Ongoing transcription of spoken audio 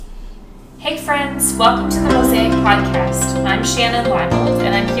Hey friends, welcome to the Mosaic Podcast. I'm Shannon Leibold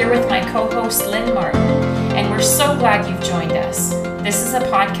and I'm here with my co-host Lynn Martin, and we're so glad you've joined us. This is a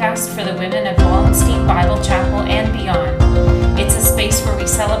podcast for the women of Wallenstein Bible Chapel and beyond. It's a space where we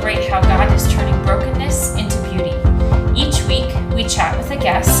celebrate how God is turning brokenness into beauty. Each week, we chat with a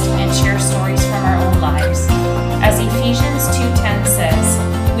guest and share stories from our own lives. As Ephesians 2:10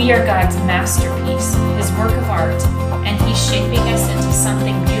 says, we are God's masterpiece, His work of art, and He's shaping us into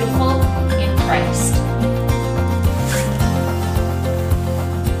something beautiful in Christ.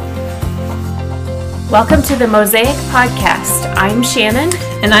 Welcome to the Mosaic Podcast. I'm Shannon.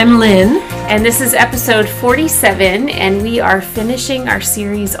 And I'm Lynn. And this is episode 47, and we are finishing our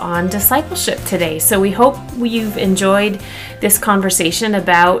series on discipleship today. So we hope you've enjoyed this conversation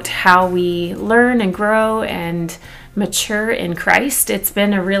about how we learn and grow and mature in Christ. It's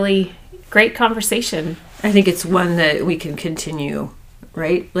been a really great conversation. I think it's one that we can continue,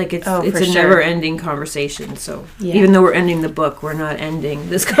 right? Like it's a sure. never-ending conversation. So even though we're ending the book, we're not ending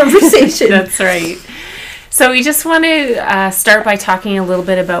this conversation. That's right. So we just want to start by talking a little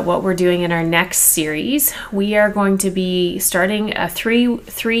bit about what we're doing in our next series. We are going to be starting a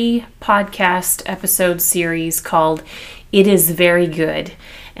three podcast episode series called It Is Very Good.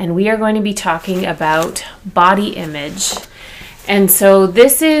 And we are going to be talking about body image. And so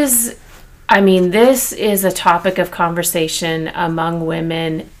this is a topic of conversation among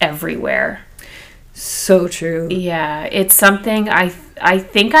women everywhere. So true. Yeah, it's something I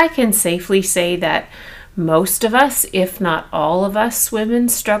think I can safely say that most of us, if not all of us women,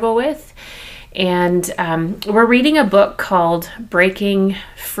 struggle with. And we're reading a book called Breaking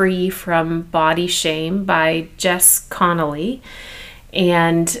Free from Body Shame by Jess Connolly.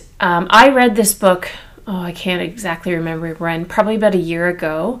 And I read this book, I can't exactly remember when, probably about a year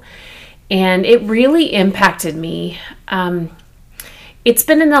ago. And it really impacted me. It's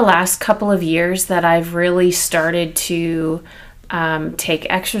been in the last couple of years that I've really started to take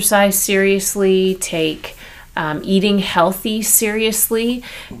exercise seriously, take eating healthy seriously,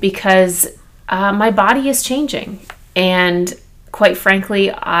 because my body is changing. And quite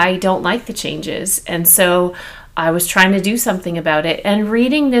frankly, I don't like the changes. And so I was trying to do something about it. And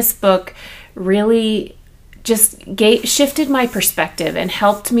reading this book really just shifted my perspective and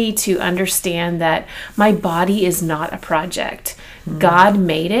helped me to understand that my body is not a project. God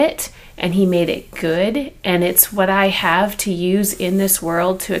made it, and He made it good, and it's what I have to use in this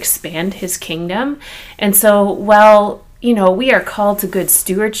world to expand His kingdom. And so, we are called to good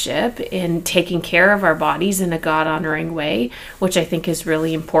stewardship in taking care of our bodies in a God-honoring way, which I think is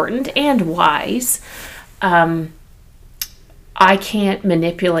really important and wise. I can't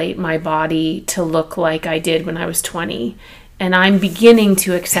manipulate my body to look like I did when I was 20. And I'm beginning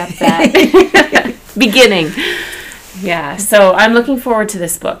to accept that. Beginning. Yeah. So I'm looking forward to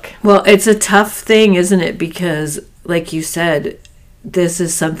this book. Well, it's a tough thing, isn't it? Because, like you said, this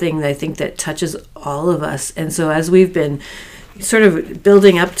is something that I think that touches all of us. And so as we've been sort of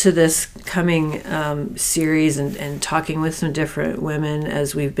building up to this coming series and talking with some different women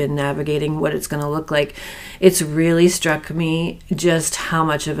as we've been navigating what it's going to look like, it's really struck me just how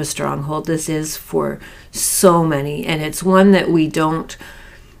much of a stronghold this is for so many. And it's one that we don't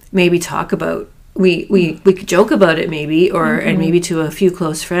maybe talk about. We could joke about it maybe, or and maybe to a few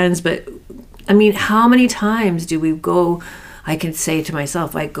close friends, but I mean, how many times do we go, I can say to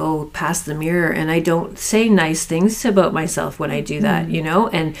myself, I go past the mirror and I don't say nice things about myself when I do that,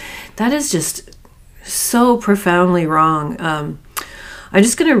 and that is just so profoundly wrong. I'm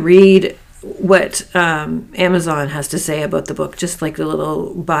just going to read what Amazon has to say about the book, just like a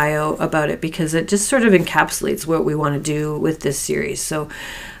little bio about it, because it just sort of encapsulates what we want to do with this series. So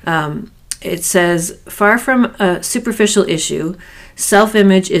it says, far from a superficial issue,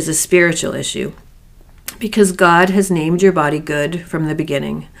 self-image is a spiritual issue. Because God has named your body good from the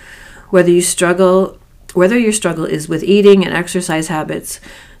beginning. Whether your struggle is with eating and exercise habits,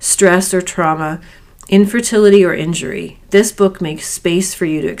 stress or trauma, infertility or injury, this book makes space for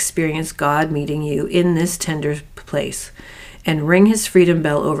you to experience God meeting you in this tender place and ring His freedom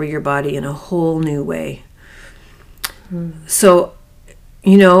bell over your body in a whole new way. So,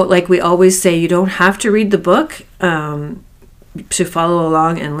 like we always say, you don't have to read the book to follow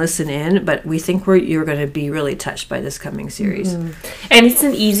along and listen in, but we think you're going to be really touched by this coming series. And it's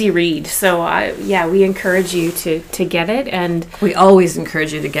an easy read, so we encourage you to get it, and we always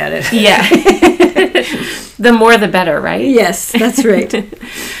encourage you to get it. Yeah. The more the better, right? Yes, that's right.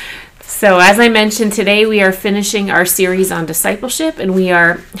 So as I mentioned, today we are finishing our series on discipleship, and we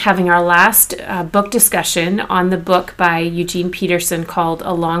are having our last book discussion on the book by Eugene Peterson called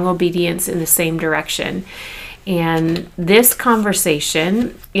A Long Obedience in the Same Direction. And this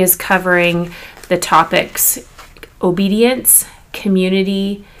conversation is covering the topics obedience,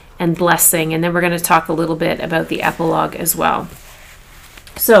 community, and blessing. And then we're going to talk a little bit about the epilogue as well.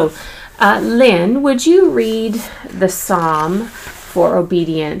 So, Lynn, would you read the Psalm for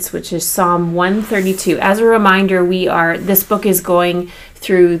obedience, which is Psalm 132? As a reminder, this book is going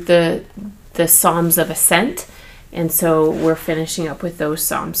through the Psalms of Ascent, and so we're finishing up with those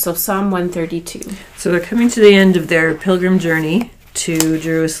Psalms. So Psalm 132. So they're coming to the end of their pilgrim journey to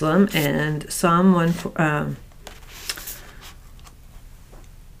Jerusalem, and Psalm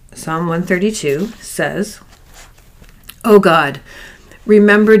 132 says, O God,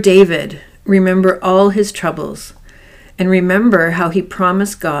 remember David, remember all his troubles, and remember how he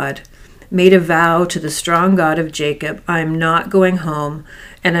promised God, made a vow to the strong God of Jacob, I'm not going home,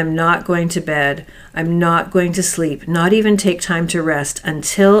 and I'm not going to bed, I'm not going to sleep, not even take time to rest,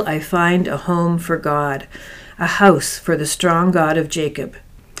 until I find a home for God, a house for the strong God of Jacob.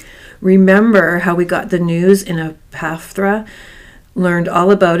 Remember how we got the news in Epaphra, learned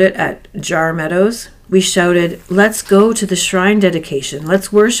all about it at Jar Meadows. We shouted, let's go to the shrine dedication.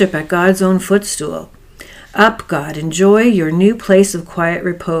 Let's worship at God's own footstool. Up, God, enjoy your new place of quiet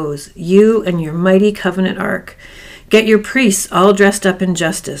repose, you and your mighty covenant ark. Get your priests all dressed up in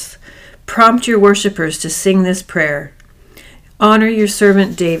justice. Prompt your worshipers to sing this prayer. Honor your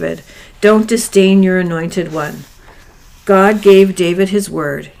servant David. Don't disdain your anointed one. God gave David his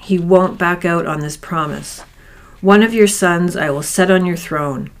word. He won't back out on this promise. One of your sons I will set on your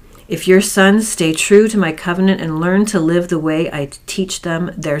throne. If your sons stay true to my covenant and learn to live the way I teach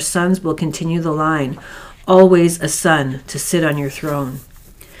them, their sons will continue the line. Always a son to sit on your throne.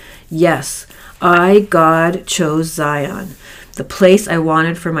 Yes, I, God, chose Zion, the place I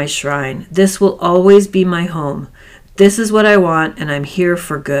wanted for my shrine. This will always be my home. This is what I want, and I'm here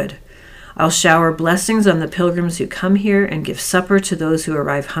for good. I'll shower blessings on the pilgrims who come here and give supper to those who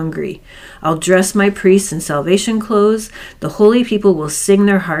arrive hungry. I'll dress my priests in salvation clothes. The holy people will sing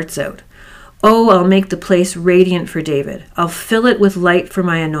their hearts out. Oh, I'll make the place radiant for David. I'll fill it with light for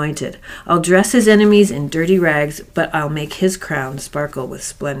my anointed. I'll dress his enemies in dirty rags, but I'll make his crown sparkle with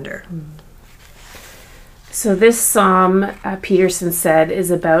splendor. So this psalm, Peterson said, is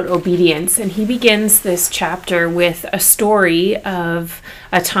about obedience, and he begins this chapter with a story of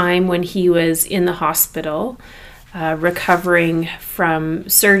a time when he was in the hospital recovering from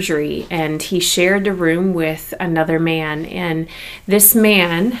surgery, and he shared a room with another man. And this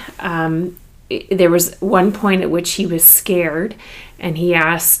man, there was one point at which he was scared, and he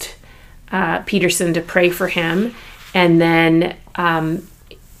asked Peterson to pray for him, and then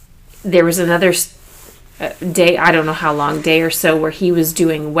there was another day, I don't know how long, day or so, where he was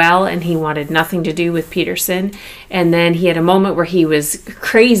doing well and he wanted nothing to do with Peterson. And then he had a moment where he was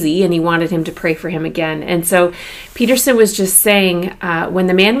crazy and he wanted him to pray for him again. And so Peterson was just saying, when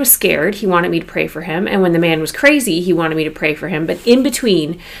the man was scared, he wanted me to pray for him. And when the man was crazy, he wanted me to pray for him. But in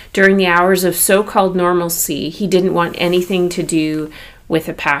between, during the hours of so-called normalcy, he didn't want anything to do with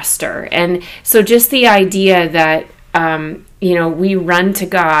a pastor. And so just the idea that, we run to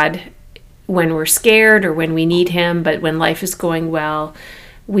God when we're scared or when we need him, but when life is going well,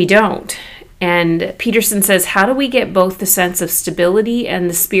 we don't. And Peterson says, how do we get both the sense of stability and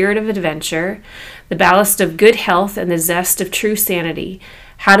the spirit of adventure, the ballast of good health and the zest of true sanity?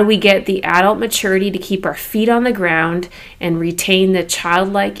 How do we get the adult maturity to keep our feet on the ground and retain the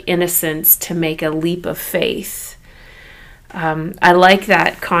childlike innocence to make a leap of faith? I like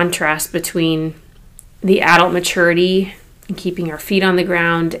that contrast between the adult maturity and keeping our feet on the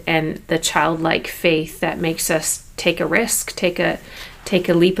ground and the childlike faith that makes us take a risk, take a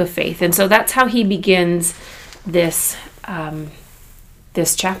leap of faith. And so that's how he begins this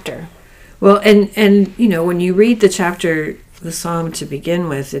this chapter. Well, and when you read the chapter, the psalm to begin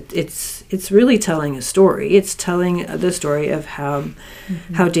with, it's really telling a story. It's telling the story of how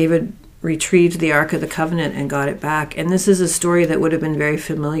David retrieved the Ark of the Covenant and got it back. And this is a story that would have been very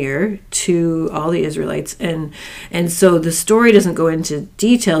familiar to all the Israelites. And so the story doesn't go into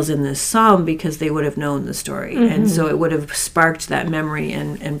details in this psalm because they would have known the story. And so it would have sparked that memory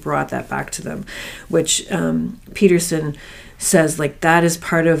and brought that back to them, which Peterson says, that is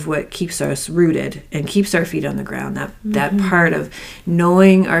part of what keeps us rooted and keeps our feet on the ground, that part of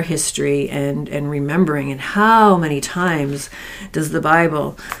knowing our history and remembering. And how many times does the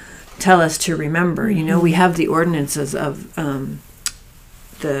Bible tell us to remember? We have the ordinances of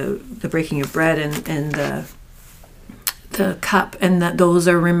the breaking of bread and the cup, and that those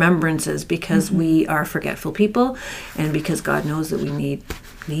are remembrances because we are forgetful people and because God knows that we need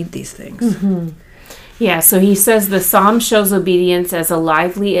these things. Yeah, so he says the psalm shows obedience as a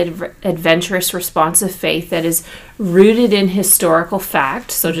lively, adventurous response of faith that is rooted in historical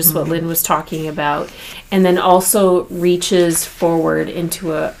fact, so just what Lynn was talking about, and then also reaches forward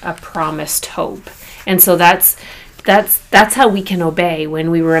into a promised hope. And so that's how we can obey,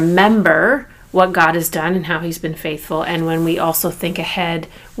 when we remember what God has done and how he's been faithful, and when we also think ahead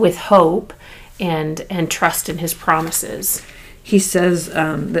with hope and trust in his promises. He says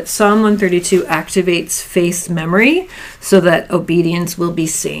that Psalm 132 activates faith's memory so that obedience will be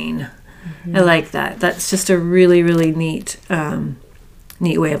sane. I like that. That's just a really, really neat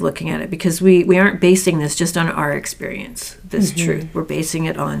way of looking at it, because we aren't basing this just on our experience, this truth. We're basing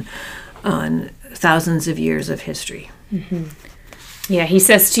it on thousands of years of history. Yeah, he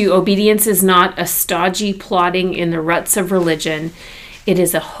says too, obedience is not a stodgy plodding in the ruts of religion. It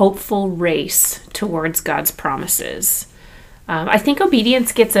is a hopeful race towards God's promises. I think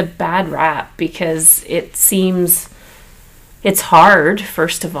obedience gets a bad rap because it's hard,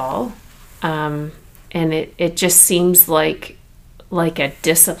 first of all, and it just seems like a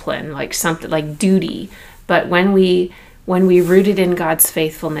discipline, like something like duty. But when we root it in God's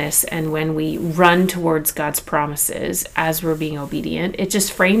faithfulness, and when we run towards God's promises as we're being obedient, it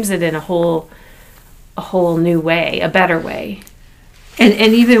just frames it in a whole new way, a better way.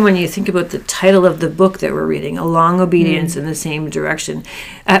 And even when you think about the title of the book that we're reading, A Long Obedience in the Same Direction,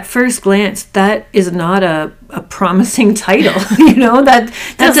 at first glance, that is not a promising title. That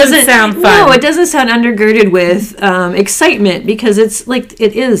doesn't sound fun. No, it doesn't sound undergirded with excitement, because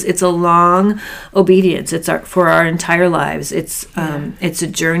it's a long obedience. It's for our entire lives. It's a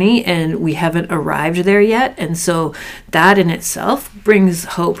journey, and we haven't arrived there yet. And so that in itself brings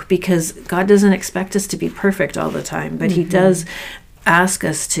hope, because God doesn't expect us to be perfect all the time, but he does ask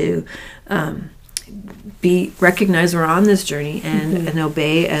us to recognize we're on this journey and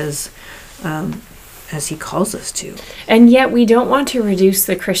obey as he calls us to. And yet we don't want to reduce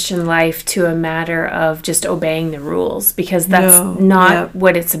the Christian life to a matter of just obeying the rules, because that's not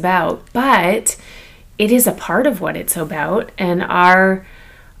what it's about. But it is a part of what it's about, and our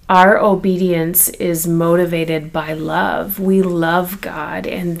obedience is motivated by love. We love God,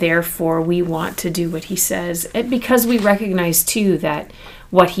 and therefore we want to do what he says, because we recognize too that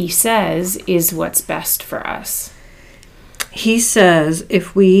what he says is what's best for us. He says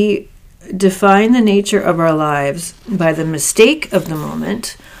if we define the nature of our lives by the mistake of the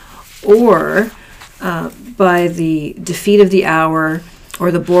moment, or by the defeat of the hour, or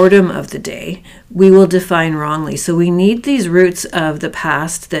the boredom of the day, we will define wrongly. So we need these roots of the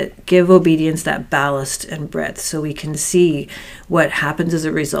past that give obedience that ballast and breadth, so we can see what happens as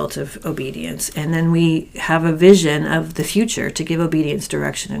a result of obedience. And then we have a vision of the future to give obedience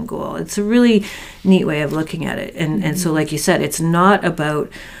direction and goal. It's a really neat way of looking at it. And so, like you said, it's not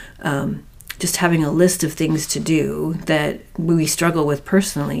about just having a list of things to do that we struggle with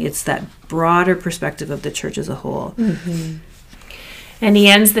personally. It's that broader perspective of the church as a whole. And he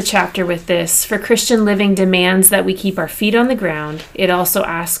ends the chapter with this: for Christian living demands that we keep our feet on the ground. It also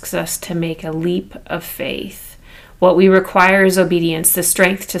asks us to make a leap of faith. What we require is obedience, the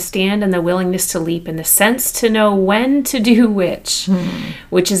strength to stand and the willingness to leap, and the sense to know when to do which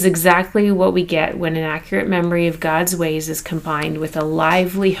is exactly what we get when an accurate memory of God's ways is combined with a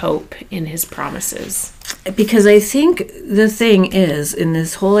lively hope in his promises. Because I think the thing is, in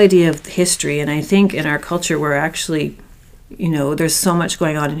this whole idea of history, and I think in our culture we're actually, there's so much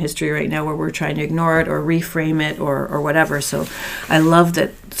going on in history right now where we're trying to ignore it or reframe it or whatever. So I love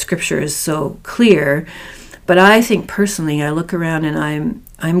that scripture is so clear. But I think personally, I look around and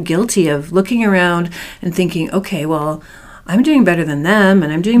I'm guilty of looking around and thinking, okay, well, I'm doing better than them,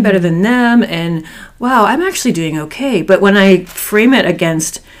 and I'm doing better than them, and wow, I'm actually doing okay. But when I frame it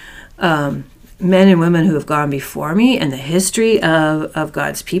against men and women who have gone before me and the history of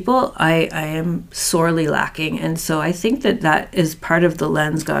God's people, I am sorely lacking. And so I think that is part of the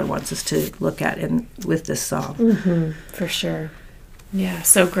lens God wants us to look at with this psalm. For sure. Yeah,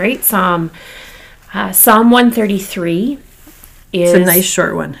 so great psalm. Psalm 133 is... It's a nice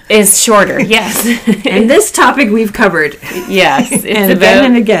short one. Is shorter, yes. And this topic we've covered. Yes. It's and about again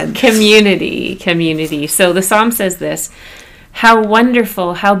and again. Community. So the psalm says this: how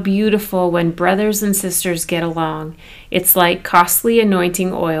wonderful, how beautiful when brothers and sisters get along. It's like costly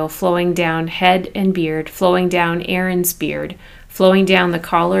anointing oil flowing down head and beard, flowing down Aaron's beard, flowing down the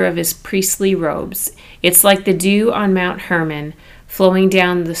collar of his priestly robes. It's like the dew on Mount Hermon, flowing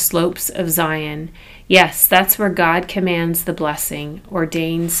down the slopes of Zion. Yes, that's where God commands the blessing,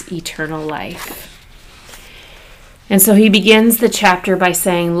 ordains eternal life. And so he begins the chapter by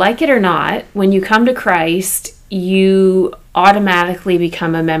saying, like it or not, when you come to Christ, you automatically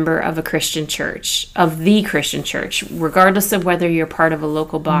become a member of a Christian church, of the Christian church, regardless of whether you're part of a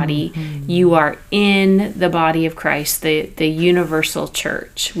local body. You are in the body of Christ, the universal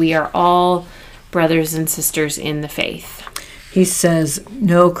church. We are all brothers and sisters in the faith. He says,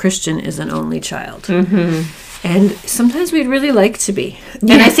 no Christian is an only child. And sometimes we'd really like to be.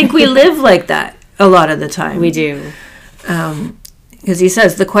 And I think we live like that a lot of the time. We do. Because he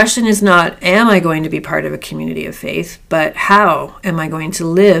says, the question is not, am I going to be part of a community of faith, but how am I going to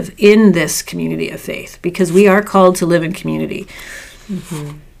live in this community of faith? Because we are called to live in community.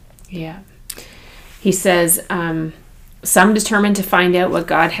 Yeah. He says, some determine to find out what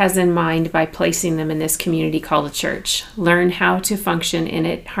God has in mind by placing them in this community called a church, learn how to function in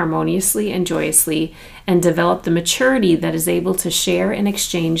it harmoniously and joyously, and develop the maturity that is able to share and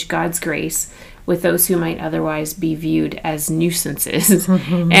exchange God's grace with those who might otherwise be viewed as nuisances.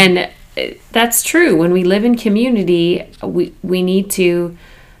 And that's true. When we live in community, we need to,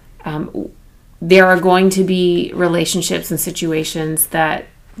 there are going to be relationships and situations that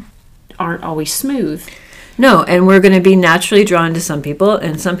aren't always smooth. No, and we're going to be naturally drawn to some people,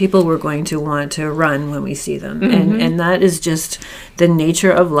 and some people we're going to want to run when we see them. And that is just the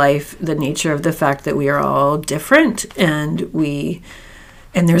nature of life, the nature of the fact that we are all different, and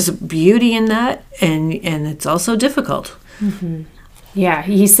there's beauty in that, and it's also difficult. Yeah,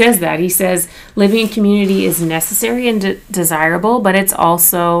 he says that. He says living in community is necessary and desirable, but it's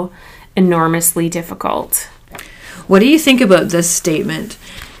also enormously difficult. What do you think about this statement?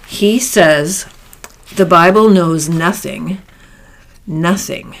 He says, the Bible knows nothing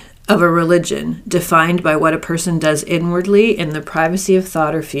of a religion defined by what a person does inwardly in the privacy of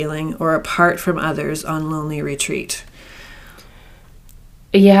thought or feeling, or apart from others on lonely retreat.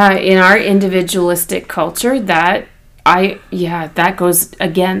 Yeah, in our individualistic culture, that goes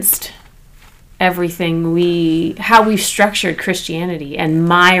against everything how we've structured Christianity and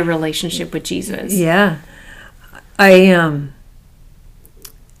my relationship with Jesus. Yeah.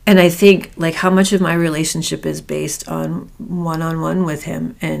 And I think, like, how much of my relationship is based on one-on-one with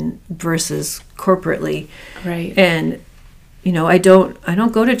him and versus corporately. Right. And, I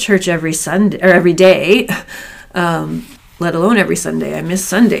don't go to church every Sunday or every day, let alone every Sunday. I miss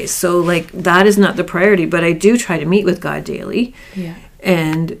Sundays. So, like, that is not the priority, but I do try to meet with God daily. Yeah.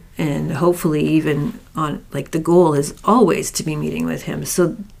 And hopefully even on, like, the goal is always to be meeting with him.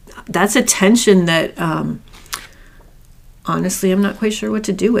 So that's a tension that, honestly, I'm not quite sure what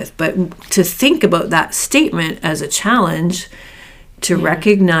to do with. But to think about that statement as a challenge, to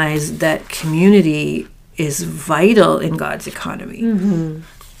recognize that community is vital in God's economy.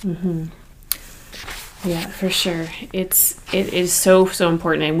 Yeah, for sure. It is so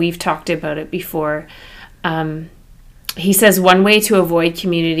important, and we've talked about it before. He says one way to avoid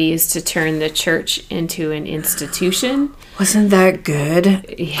community is to turn the church into an institution. Wasn't that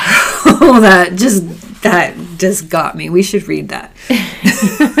good? Yeah. Oh, that just got me. We should read that.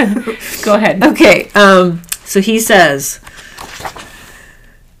 Go ahead. Okay. So he says,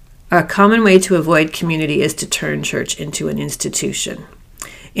 a common way to avoid community is to turn church into an institution.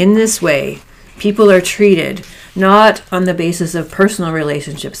 In this way, people are treated not on the basis of personal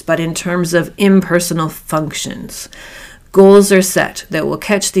relationships, but in terms of impersonal functions. Goals are set that will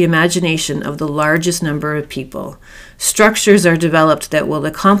catch the imagination of the largest number of people. Structures are developed that will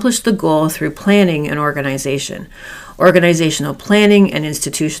accomplish the goal through planning and organization. Organizational planning and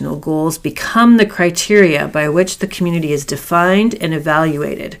institutional goals become the criteria by which the community is defined and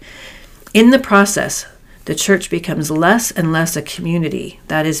evaluated. In the process, the church becomes less and less a community,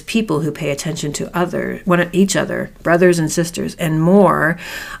 that is, people who pay attention to each other, brothers and sisters, and more,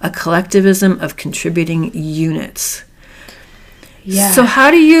 a collectivism of contributing units. Yeah. So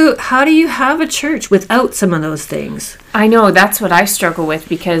how do you have a church without some of those things? I know, that's what I struggle with,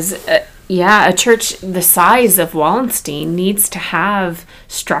 because a church the size of Wallenstein needs to have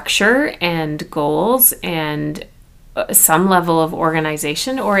structure and goals and some level of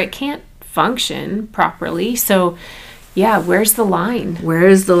organization, or it can't function properly. So where's the line? Where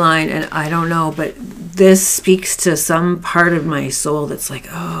is the line? And I don't know, but this speaks to some part of my soul that's like,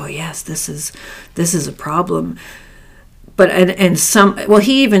 oh yes, this is a problem. But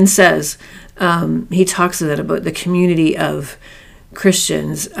he even says, he talks about the community of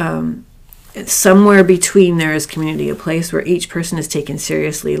Christians. Somewhere between there is community, a place where each person is taken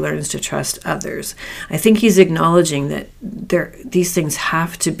seriously, learns to trust others. I think he's acknowledging that these things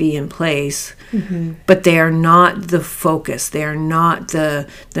have to be in place, but they are not the focus. They are not the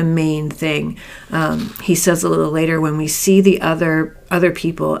main thing. He says a little later, when we see the other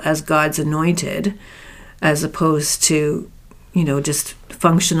people as God's anointed, as opposed to just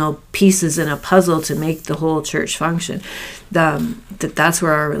functional pieces in a puzzle to make the whole church function. That's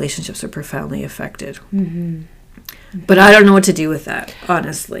where our relationships are profoundly affected. Mm-hmm. But I don't know what to do with that,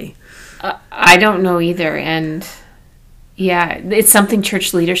 honestly. I don't know either. And yeah, it's something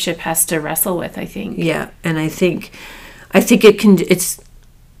church leadership has to wrestle with, I think. Yeah. And I think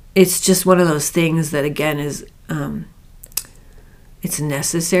it's just one of those things that, again, is, it's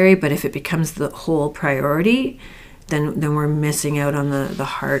necessary, but if it becomes the whole priority, then we're missing out on the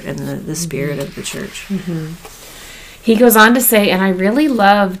heart and the spirit of the church. Mm-hmm. He goes on to say, and I really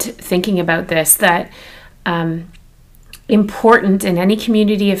loved thinking about this, that important in any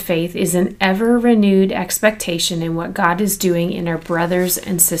community of faith is an ever-renewed expectation in what God is doing in our brothers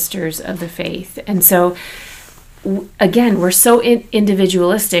and sisters of the faith. And so, again, we're so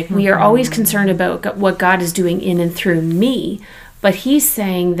individualistic. We are always concerned about what God is doing in and through me. But he's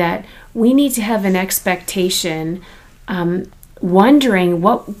saying that we need to have an expectation, wondering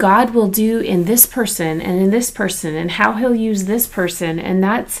what God will do in this person and in this person and how he'll use this person. And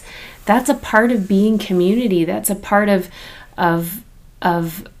that's a part of being community. That's a part of a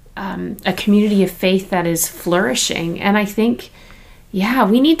community of faith that is flourishing. And I think,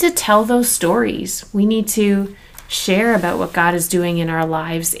 we need to tell those stories. We need to share about what God is doing in our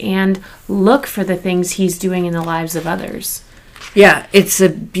lives and look for the things he's doing in the lives of others. Yeah, it's a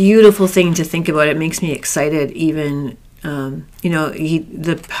beautiful thing to think about. It makes me excited even.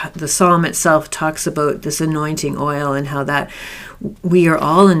 The psalm itself talks about this anointing oil and how that we are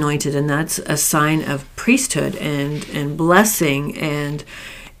all anointed, and that's a sign of priesthood and blessing, and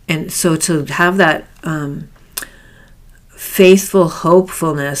so to have that faithful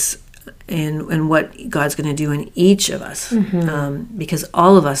hopefulness in what God's going to do in each of us, because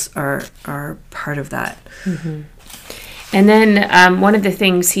all of us are part of that. Mm-hmm. And then one of the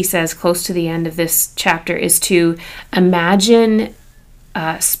things he says close to the end of this chapter is to imagine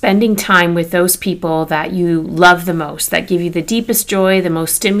spending time with those people that you love the most, that give you the deepest joy, the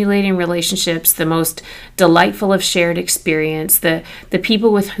most stimulating relationships, the most delightful of shared experience, the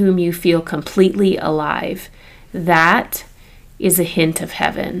people with whom you feel completely alive. That is a hint of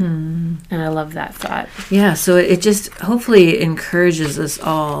heaven. And I love that thought. Yeah, so it just hopefully encourages us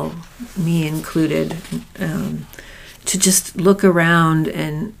all, me included, to just look around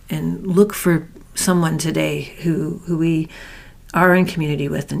and look for someone today who we are in community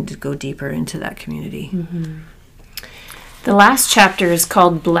with, and to go deeper into that community. Mm-hmm. The last chapter is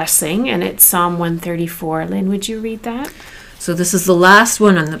called Blessing, and it's Psalm 134. Lynn, would you read that? So this is the last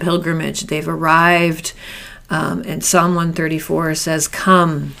one on the pilgrimage. They've arrived, and Psalm 134 says,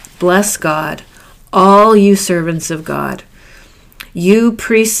 "Come, bless God, all you servants of God. You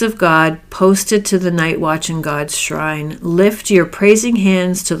priests of God, posted to the night watch in God's shrine, lift your praising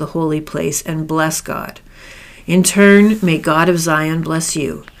hands to the holy place and bless God. In turn, may God of Zion bless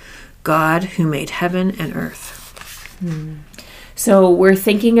you, God who made heaven and earth." So we're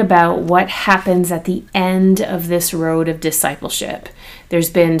thinking about what happens at the end of this road of discipleship. There's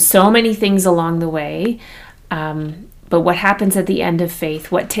been so many things along the way, but what happens at the end of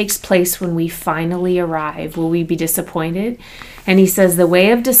faith? What takes place when we finally arrive? Will we be disappointed? And he says the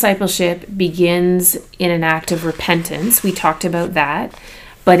way of discipleship begins in an act of repentance. We talked about that.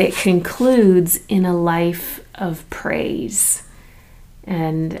 But it concludes in a life of praise.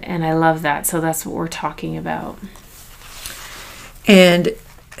 And I love that. So that's what we're talking about. And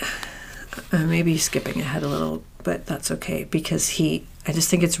maybe skipping ahead a little, but that's okay, because I just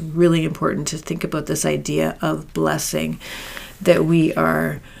think it's really important to think about this idea of blessing, that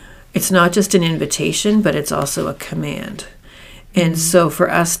it's not just an invitation, but it's also a command. And so for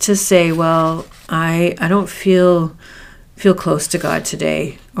us to say, well, I don't feel close to God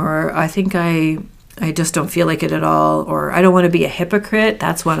today, or I think I just don't feel like it at all, or I don't want to be a hypocrite.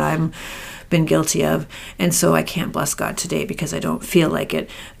 That's what I'm been guilty of, and so I can't bless God today because I don't feel like it.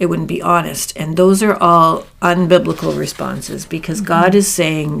 It wouldn't be honest. And those are all unbiblical responses, because God is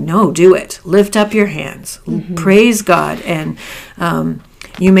saying, no, do it. Lift up your hands. Praise God. And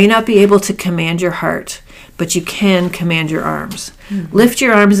you may not be able to command your heart, but you can command your arms. Lift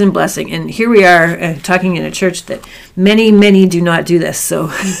your arms in blessing. And here we are talking in a church that many do not do this.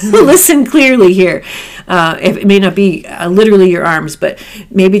 So listen clearly here. It may not be literally your arms, but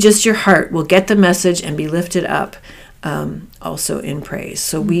maybe just your heart will get the message and be lifted up, also in praise.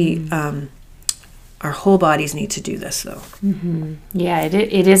 So we, our whole bodies need to do this, though. Yeah,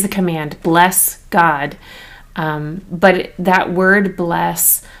 it is a command. Bless God. But that word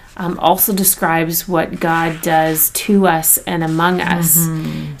bless also describes what God does to us and among us.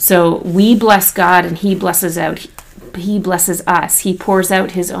 So we bless God, and He blesses us. He pours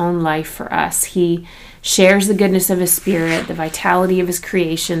out His own life for us. He shares the goodness of his spirit, the vitality of his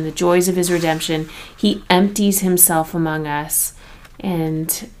creation, the joys of his redemption. He empties himself among us,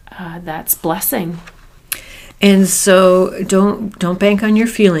 and that's blessing. And so don't bank on your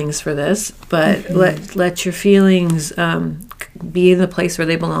feelings for this, but let your feelings be in the place where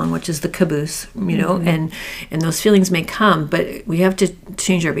they belong, which is the caboose, and those feelings may come, but we have to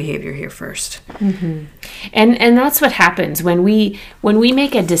change our behavior here first. And that's what happens when we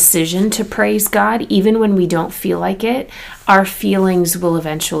make a decision to praise God, even when we don't feel like it, our feelings will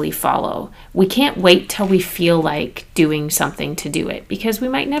eventually follow. We can't wait till we feel like doing something to do it, because we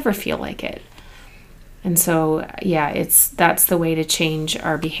might never feel like it. And so, that's the way to change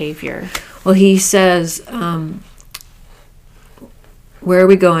our behavior. Well, he says, where are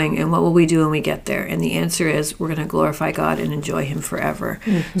we going and what will we do when we get there? And the answer is we're going to glorify God and enjoy him forever.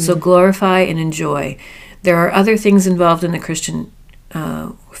 So glorify and enjoy. There are other things involved in the Christian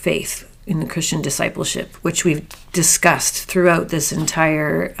faith, in the Christian discipleship, which we've discussed throughout this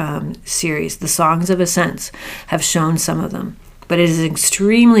entire series. The Songs of Ascents have shown some of them. But it is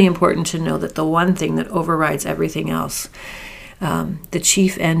extremely important to know that the one thing that overrides everything else, the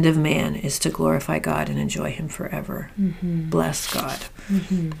chief end of man, is to glorify God and enjoy him forever. Bless God.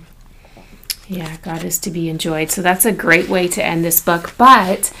 Yeah, God is to be enjoyed. So that's a great way to end this book.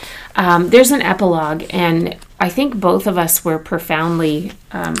 But there's an epilogue, and I think both of us were profoundly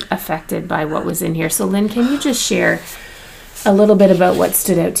affected by what was in here. So Lynn, can you just share a little bit about what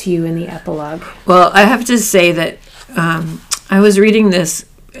stood out to you in the epilogue? Well, I have to say that I was reading this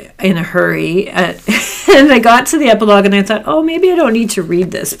in a hurry, and I got to the epilogue and I thought, oh, maybe I don't need to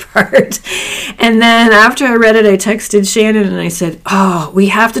read this part. And then after I read it, I texted Shannon and I said, oh, we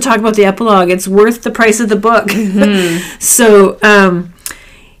have to talk about the epilogue. It's worth the price of the book. So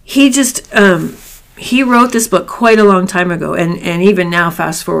he wrote this book quite a long time ago. And even now,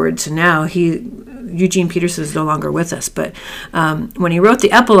 fast forward to now, Eugene Peterson is no longer with us. But when he wrote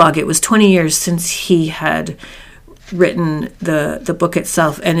the epilogue, it was 20 years since he had written the book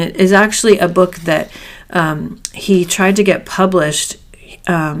itself, and it is actually a book that he tried to get published.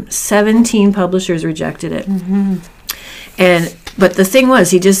 17 publishers rejected it. But the thing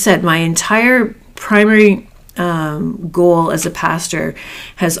was, he just said, my entire primary goal as a pastor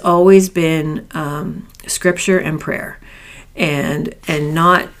has always been scripture and prayer, and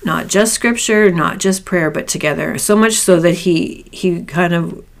not just scripture, not just prayer, but together. So much so that he kind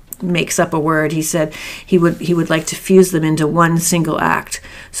of makes up a word. He said he would like to fuse them into one single act.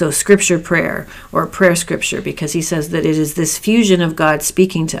 So scripture prayer, or prayer scripture, because he says that it is this fusion of God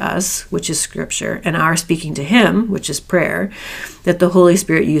speaking to us, which is scripture, and our speaking to him, which is prayer, that the Holy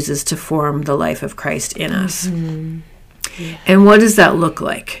Spirit uses to form the life of Christ in us. Yeah. And what does that look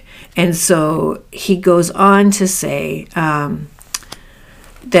like? And so he goes on to say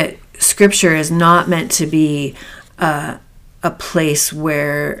that scripture is not meant to be a place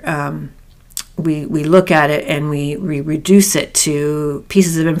where we look at it and we reduce it to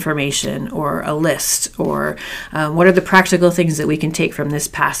pieces of information or a list, or what are the practical things that we can take from this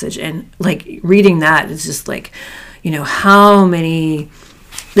passage. And like reading that is just like,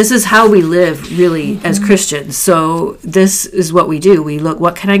 this is how we live really as Christians. So this is what we do. We look,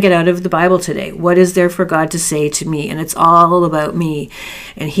 what can I get out of the Bible today? What is there for God to say to me? And it's all about me.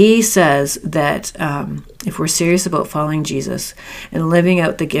 And he says that if we're serious about following Jesus and living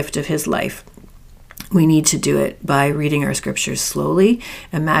out the gift of his life, we need to do it by reading our scriptures slowly,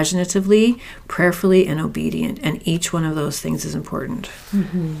 imaginatively, prayerfully, and obedient. And each one of those things is important.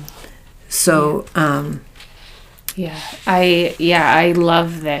 So, I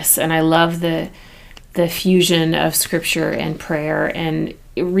love this, and I love the fusion of scripture and prayer, and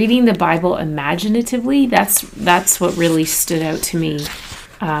reading the Bible imaginatively. That's what really stood out to me.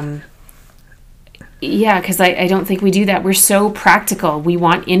 Because I don't think we do that. We're so practical. We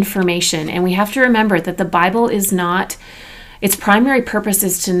want information, and we have to remember that the Bible is not. Its primary purpose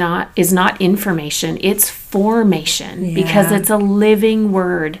is not information. It's formation, because it's a living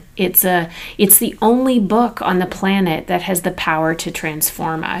word. It's the only book on the planet that has the power to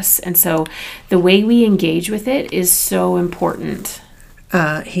transform us. And so the way we engage with it is so important.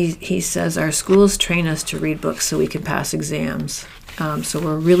 He says our schools train us to read books so we can pass exams. So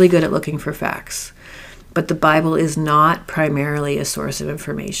we're really good at looking for facts. But the Bible is not primarily a source of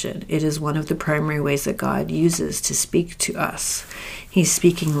information. It is one of the primary ways that God uses to speak to us. He's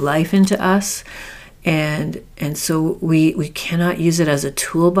speaking life into us, and so we cannot use it as a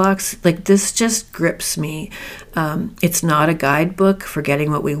toolbox. Like, this just grips me. It's not a guidebook for getting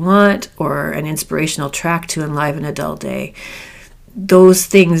what we want, or an inspirational track to enliven a dull day. Those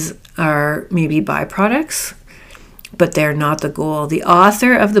things are maybe byproducts, but they're not the goal. The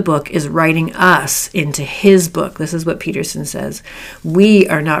author of the book is writing us into his book. This is what Peterson says. We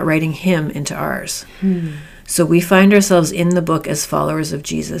are not writing him into ours. So we find ourselves in the book as followers of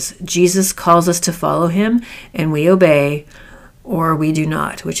Jesus. Jesus calls us to follow him, and we obey, or we do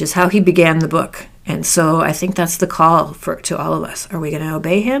not, which is how he began the book. And so I think that's the call to all of us. Are we going to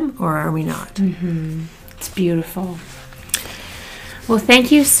obey him, or are we not? It's beautiful. Well,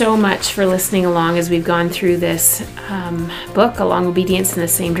 thank you so much for listening along as we've gone through this book, Along Obedience in the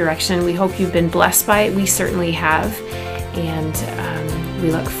Same Direction. We hope you've been blessed by it. We certainly have. And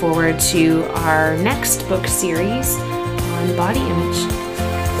we look forward to our next book series on body image.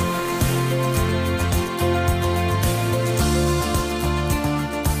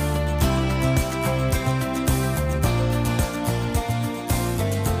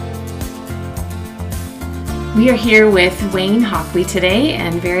 We are here with Wayne Hockley today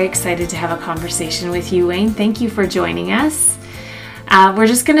and very excited to have a conversation with you, Wayne. Thank you for joining us. We're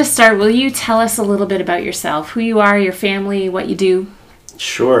just going to start. Will you tell us a little bit about yourself, who you are, your family, what you do?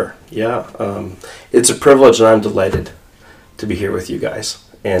 Sure, yeah. It's a privilege, and I'm delighted to be here with you guys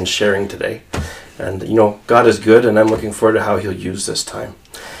and sharing today. And, God is good, and I'm looking forward to how he'll use this time.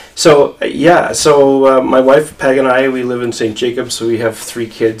 So my wife Peg and I, we live in St. Jacobs, so we have 3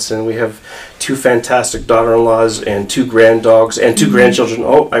 kids, and we have 2 fantastic daughter-in-laws and 2 granddogs and 2 grandchildren.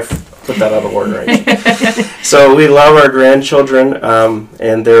 Oh, I put that out of order, right? So we love our grandchildren,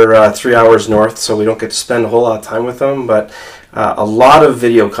 and they're 3 hours north, so we don't get to spend a whole lot of time with them, but a lot of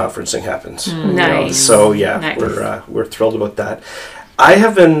video conferencing happens. Nice. So yeah, nice. We're thrilled about that.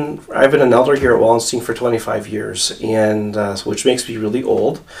 I've been an elder here at Wallenstein for 25 years, and which makes me really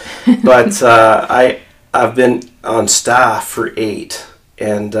old. But I've been on staff for 8,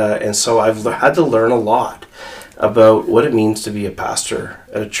 and so I've had to learn a lot about what it means to be a pastor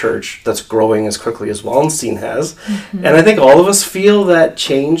at a church that's growing as quickly as Wallenstein has. And I think all of us feel that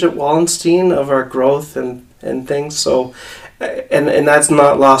change at Wallenstein of our growth and things. So, and that's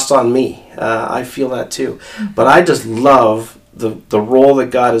not lost on me. I feel that too. But I just love the role that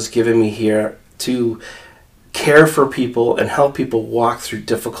God has given me here to care for people and help people walk through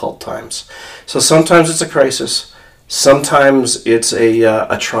difficult times. So sometimes it's a crisis, sometimes it's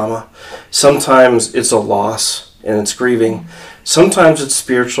a trauma, sometimes it's a loss and it's grieving, sometimes it's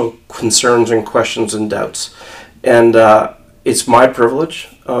spiritual concerns and questions and doubts. And it's my privilege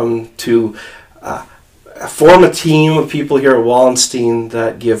to form a team of people here at Wallenstein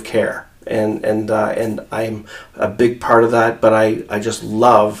that give care. And I'm a big part of that, but I just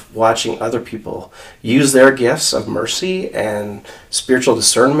love watching other people use their gifts of mercy and spiritual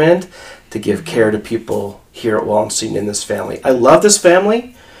discernment to give care to people here at Wallenstein in this family. I love this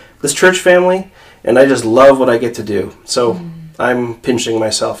family, this church family, and I just love what I get to do. So I'm pinching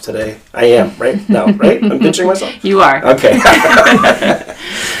myself today. I am, right? No, right? I'm pinching myself? You are. Okay.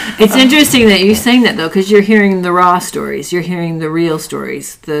 It's interesting that you're saying that, though, because you're hearing the raw stories. You're hearing the real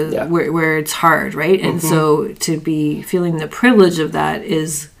stories, where it's hard, right? And so to be feeling the privilege of that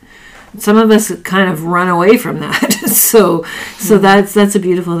is, some of us kind of run away from that. so that's a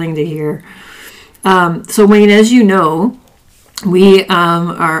beautiful thing to hear. So Wayne, as you know, we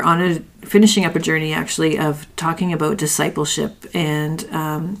are finishing up a journey, actually, of talking about discipleship,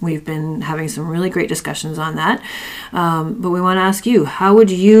 and we've been having some really great discussions on that. But we want to ask you, how would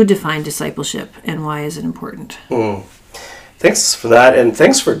you define discipleship, and why is it important? Thanks for that, and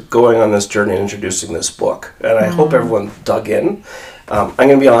thanks for going on this journey and introducing this book. And I hope everyone dug in. I'm going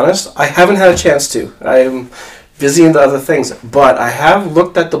to be honest, I haven't had a chance to. I'm busy into other things, but I have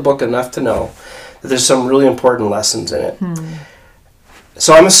looked at the book enough to know that there's some really important lessons in it.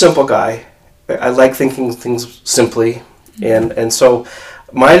 So I'm a simple guy. I like thinking things simply. And so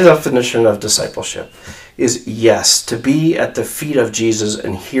my definition of discipleship is, yes, to be at the feet of Jesus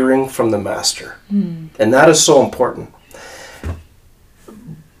and hearing from the Master. And that is so important.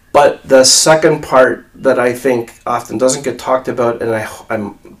 But the second part that I think often doesn't get talked about, and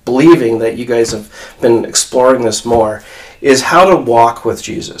I'm believing that you guys have been exploring this more, is how to walk with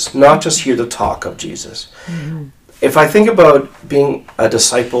Jesus, not just hear the talk of Jesus. If I think about being a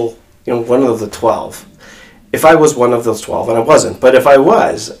disciple, one of the 12, if I was one of those 12, and I wasn't, but if I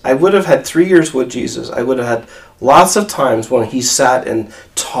was, I would have had 3 years with Jesus. I would have had lots of times when he sat and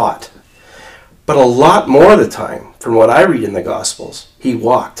taught. But a lot more of the time, from what I read in the Gospels, he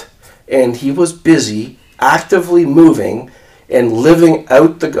walked. And he was busy, actively moving, and living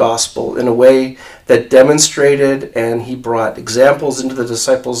out the gospel in a way that demonstrated, and he brought examples into the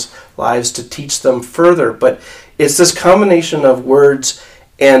disciples' lives to teach them further. But it's this combination of words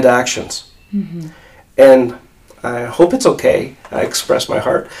and actions. And I hope it's okay. I express my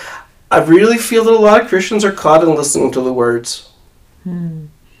heart. I really feel that a lot of Christians are caught in listening to the words. And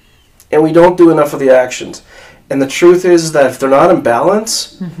we don't do enough of the actions. And the truth is that if they're not in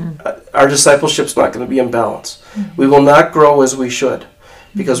balance, our discipleship's not going to be in balance. We will not grow as we should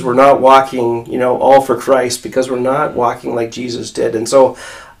because we're not walking, all for Christ, because we're not walking like Jesus did. And so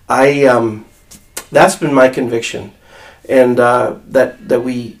that's been my conviction. And that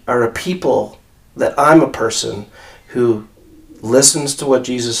we are a people, that I'm a person who listens to what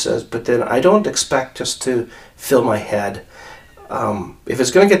Jesus says, but then I don't expect just to fill my head. If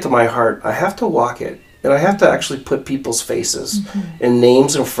it's going to get to my heart, I have to walk it. And I have to actually put people's faces and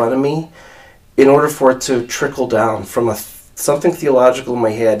names in front of me in order for it to trickle down from something theological in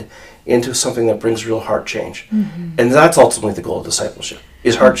my head into something that brings real heart change. And that's ultimately the goal of discipleship,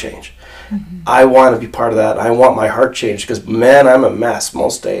 is heart change. I want to be part of that. I want my heart changed because, man, I'm a mess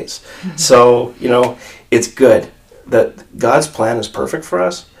most days. So, it's good that God's plan is perfect for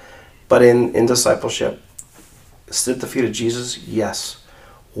us. But in discipleship, sit at the feet of Jesus, yes.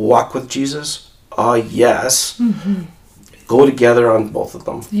 Walk with Jesus, yes. Go together on both of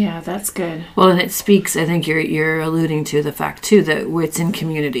them. Yeah, that's good. Well, and it speaks, I think you're alluding to the fact too that it's in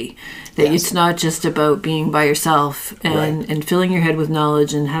community, that it's not just about being by yourself and filling your head with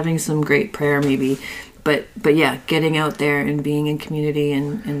knowledge and having some great prayer maybe, but yeah, getting out there and being in community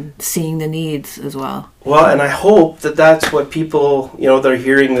and seeing the needs as well. Well, and I hope that that's what people, they're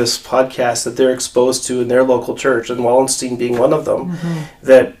hearing this podcast, that they're exposed to in their local church, and Wallenstein being one of them,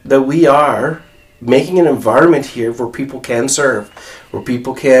 that we are making an environment here where people can serve, where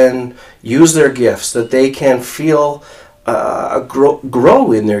people can use their gifts, that they can feel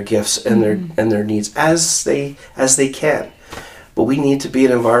grow in their gifts and their needs as they can. But we need to be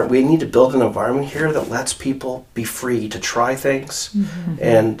we need to build an environment here that lets people be free to try things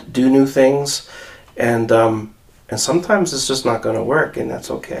and do new things, and sometimes it's just not going to work, and that's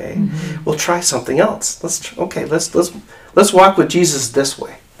okay. We'll try something else. Let's walk with Jesus this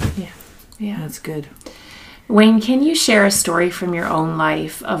way. Yeah, that's good. Wayne, can you share a story from your own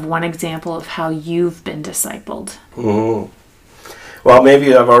life of one example of how you've been discipled? Well,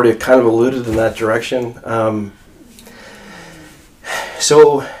 maybe I've already kind of alluded in that direction.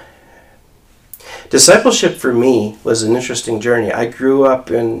 So, discipleship for me was an interesting journey. I grew up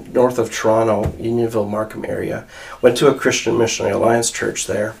in north of Toronto, Unionville, Markham area. Went to a Christian Missionary Alliance church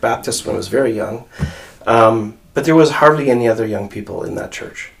there, Baptist when I was very young. But there was hardly any other young people in that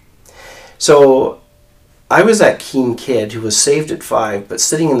church. So I was that keen kid who was saved at 5, but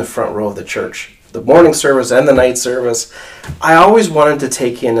sitting in the front row of the church, the morning service and the night service. I always wanted to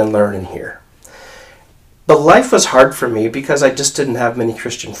take in and learn and hear. But life was hard for me because I just didn't have many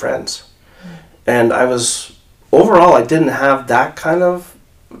Christian friends. And I didn't have that kind of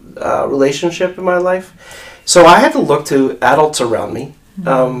relationship in my life. So I had to look to adults around me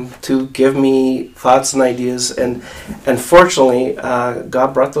to give me thoughts and ideas, and fortunately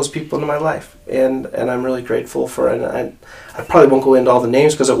God brought those people into my life, and I'm really grateful for it. And I probably won't go into all the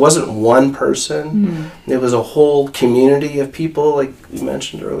names because it wasn't one person. It was a whole community of people, like you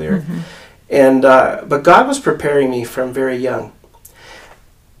mentioned earlier. And but God was preparing me from very young,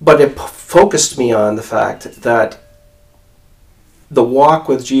 but it focused me on the fact that the walk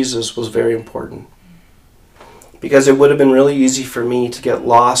with Jesus was very important. Because it would have been really easy for me to get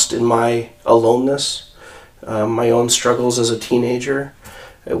lost in my aloneness, my own struggles as a teenager.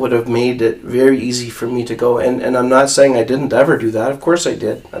 It would have made it very easy for me to go. And I'm not saying I didn't ever do that. Of course I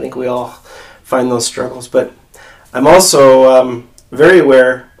did. I think we all find those struggles. But I'm also very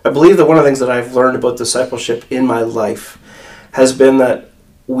aware. I believe that one of the things that I've learned about discipleship in my life has been that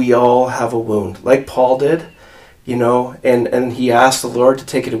we all have a wound, like Paul did. And he asked the Lord to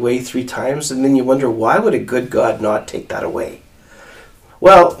take it away 3 times, and then you wonder, why would a good God not take that away?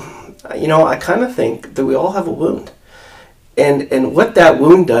 Well, I kind of think that we all have a wound. And what that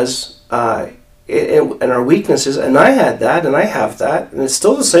wound does, and our weaknesses, and I had that, and I have that, and it's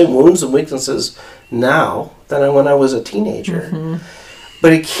still the same wounds and weaknesses now than when I was a teenager.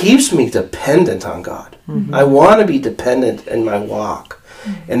 But it keeps me dependent on God. I want to be dependent in my walk.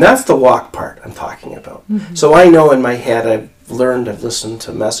 And that's the walk part I'm talking about. So I know in my head I've listened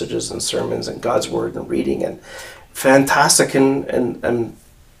to messages and sermons and God's Word and reading, and fantastic, and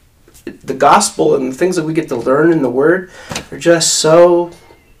the gospel and the things that we get to learn in the Word are just so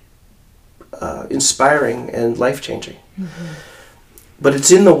inspiring and life-changing. But it's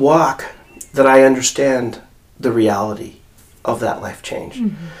in the walk that I understand the reality of that life change.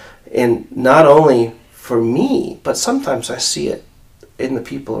 And not only for me, but sometimes I see it in the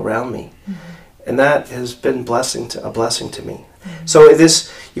people around me, and that has been a blessing to me. So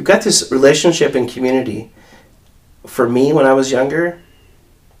you've got this relationship and community. For me, when I was younger,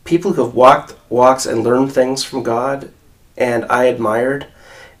 people who have walked walks and learned things from God, and I admired,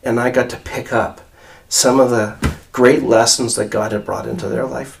 and I got to pick up some of the great lessons that God had brought into their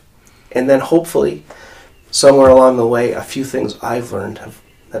life. And then hopefully, somewhere along the way, a few things I've learned have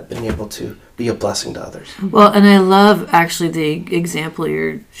been able to be a blessing to others. Well, and I love actually the example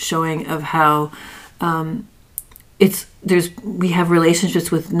you're showing of how we have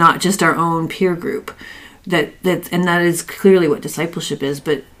relationships with not just our own peer group, that is clearly what discipleship is,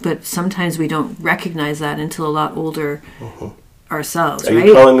 but sometimes we don't recognize that until a lot older ourselves. Are right?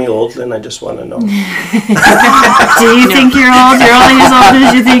 you calling me old, Lynn? I just want to know. Do you think you're old? You're only as old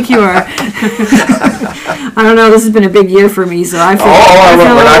as you think you are. I don't know. This has been a big year for me, so I feel.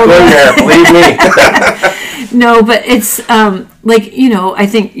 We're not going there. Believe me. No, but it's I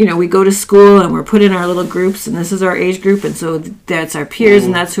think we go to school and we're put in our little groups, and this is our age group, and so that's our peers,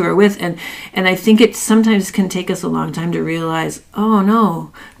 and that's who we're with, and I think it sometimes can take us a long time to realize, oh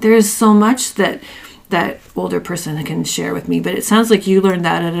no, there's so much that older person can share with me. But it sounds like you learned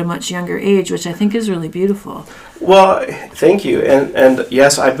that at a much younger age, which I think is really beautiful. Well, thank you. And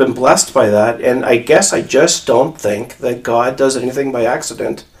yes, I've been blessed by that. And I guess I just don't think that God does anything by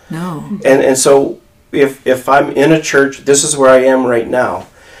accident. No. And so if I'm in a church, this is where I am right now,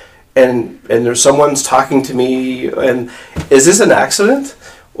 and there's someone's talking to me, and is this an accident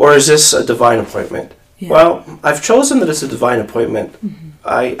or is this a divine appointment? Yeah. Well, I've chosen that it's a divine appointment. Mm-hmm.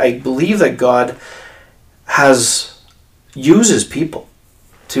 I believe that God uses people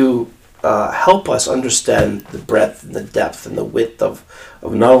to help us understand the breadth and the depth and the width of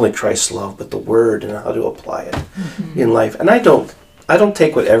not only Christ's love, but the Word and how to apply it in life. And I don't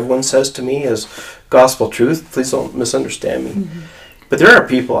take what everyone says to me as gospel truth. Please don't misunderstand me. Mm-hmm. But there are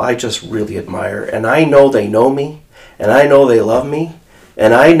people I just really admire, and I know they know me, and I know they love me,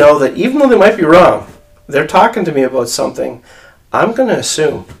 and I know that even though they might be wrong, they're talking to me about something. I'm going to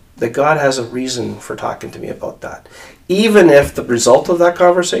assume that God has a reason for talking to me about that. Even if the result of that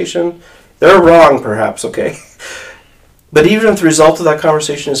conversation, they're wrong perhaps, okay? But even if the result of that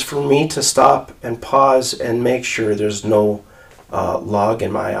conversation is for me to stop and pause and make sure there's no log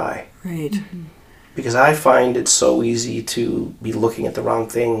in my eye. Right. Mm-hmm. Because I find it so easy to be looking at the wrong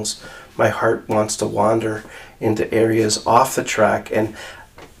things. My heart wants to wander into areas off the track. And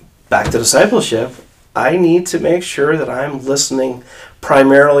back to discipleship, I need to make sure that I'm listening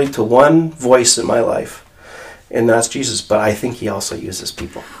primarily to one voice in my life, and that's Jesus. But I think he also uses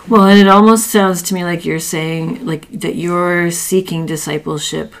people. Well, and it almost sounds to me like you're saying that you're seeking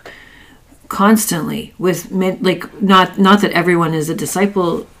discipleship constantly with not that everyone is a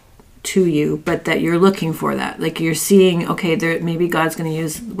disciple to you, but that you're looking for that. Like you're seeing, okay, maybe God's going to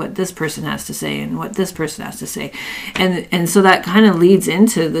use what this person has to say and what this person has to say, and so that kind of leads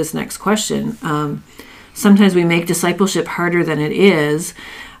into this next question. Sometimes we make discipleship harder than it is.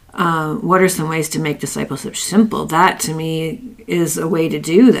 What are some ways to make discipleship simple? That, to me, is a way to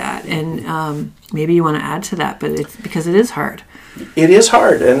do that. And maybe you want to add to that, but it's because it is hard. It is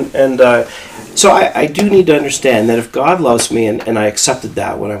hard. And so I do need to understand that if God loves me, and I accepted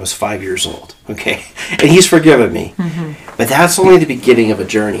that when I was 5 years old, okay, and he's forgiven me, but that's only the beginning of a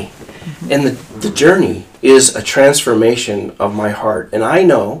journey. And the journey is a transformation of my heart. And I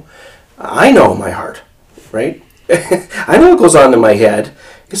know my heart. Right? I know what goes on in my head.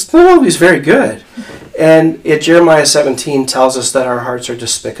 It's not always very good. And Jeremiah 17 tells us that our hearts are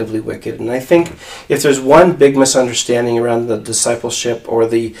despicably wicked. And I think if there's one big misunderstanding around the discipleship or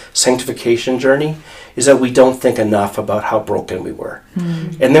the sanctification journey, is that we don't think enough about how broken we were.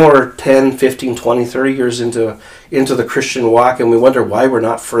 Mm-hmm. And then we're 10, 15, 20, 30 years into the Christian walk, and we wonder why we're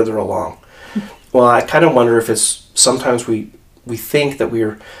not further along. Well, I kind of wonder if it's sometimes we think that we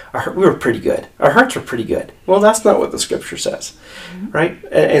were pretty good. Our hearts are pretty good. Well, that's not what the scripture says, right?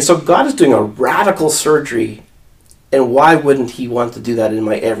 And so God is doing a radical surgery, and why wouldn't he want to do that in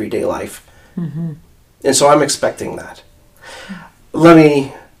my everyday life? Mm-hmm. And so I'm expecting that. Let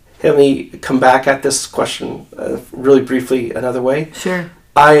me come back at this question really briefly another way. Sure.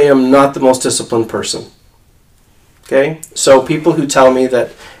 I am not the most disciplined person. Okay, so people who tell me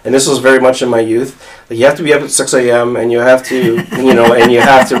that, and this was very much in my youth, that you have to be up at 6 a.m. and you have to, and you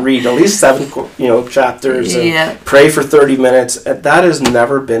have to read at least 7, chapters and pray for 30 minutes. That has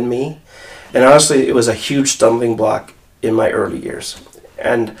never been me. And honestly, it was a huge stumbling block in my early years.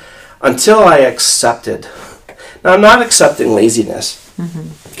 And until I accepted, now I'm not accepting laziness,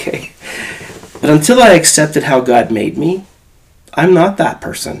 okay, but until I accepted how God made me, I'm not that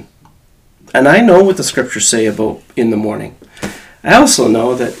person. And I know what the scriptures say about in the morning. I also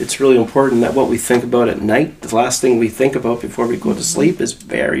know that it's really important that what we think about at night, the last thing we think about before we go to sleep, is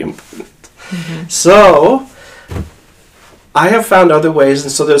very important. Mm-hmm. So, I have found other ways,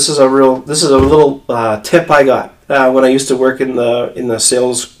 and so this is a little tip I got when I used to work in the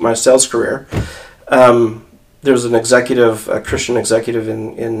sales career. There was a Christian executive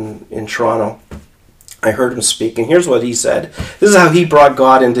in Toronto. I heard him speak, and here's what he said. This is how he brought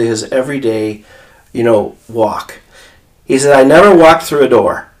God into his everyday, walk. He said, "I never walked through a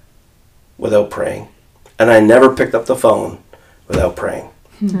door without praying, and I never picked up the phone without praying,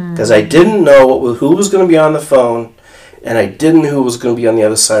 because I didn't know who was going to be on the phone, and I didn't know who was going to be on the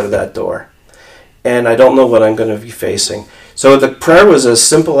other side of that door, and I don't know what I'm going to be facing." So the prayer was as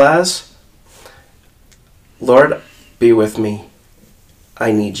simple as, "Lord, be with me.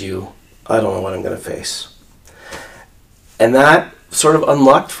 I need you. I don't know what I'm going to face." And that sort of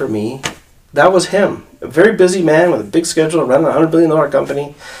unlocked for me, that was him. A very busy man with a big schedule, running a $100 billion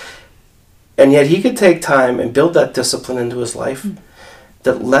company. And yet he could take time and build that discipline into his life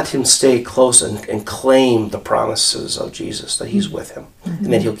that let him stay close and claim the promises of Jesus, that he's with him,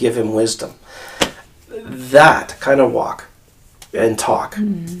 and that he'll give him wisdom. That kind of walk and talk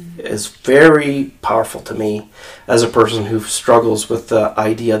is very powerful to me as a person who struggles with the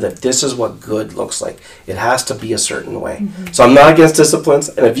idea that this is what good looks like. It has to be a certain way. So I'm not against disciplines,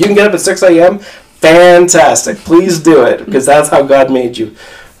 and if you can get up at 6 a.m., fantastic. Please do it, because that's how God made you.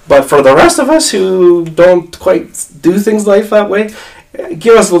 But for the rest of us who don't quite do things life that way,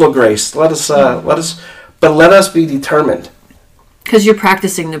 give us a little grace. Let us be determined. Because you're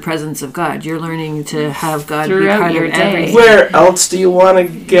practicing the presence of God. You're learning to have God Throughout be part your of day. everything. Where else do you want to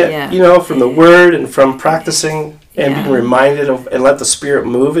get, from the Word and from practicing and being reminded of, and let the Spirit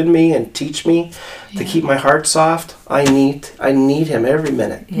move in me and teach me to keep my heart soft? I need Him every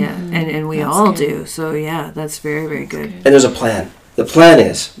minute. Yeah, and we that's all good. Do. So that's very, very good. And there's a plan. The plan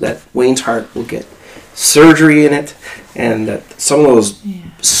is that Wayne's heart will get surgery in it, and that some of those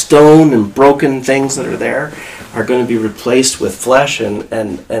stone and broken things that are there are going to be replaced with flesh, and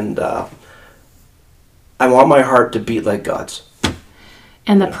I want my heart to beat like God's.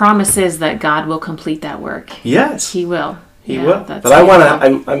 And the promise is that God will complete that work. Yes, He will. He will. But I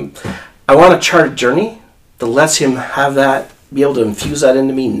want to chart a journey that lets Him have that, be able to infuse that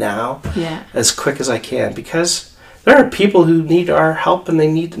into me now, as quick as I can, because there are people who need our help, and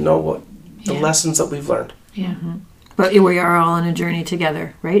they need to know what the lessons that we've learned. Yeah. But we are all on a journey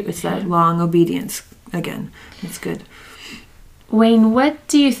together, right? It's that long obedience again. It's good. Wayne, what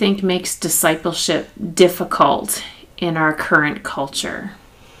do you think makes discipleship difficult in our current culture?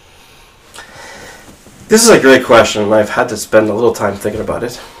 This is a great question, and I've had to spend a little time thinking about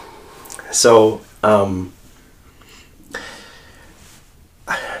it. So,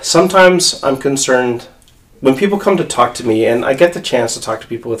 sometimes I'm concerned when people come to talk to me, and I get the chance to talk to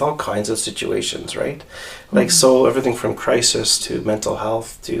people with all kinds of situations, right? Like, so everything from crisis to mental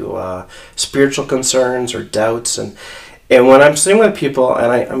health to spiritual concerns or doubts. And when I'm sitting with people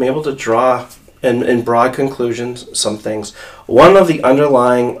and I'm able to draw in broad conclusions some things, one of the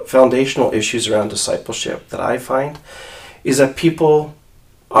underlying foundational issues around discipleship that I find is that people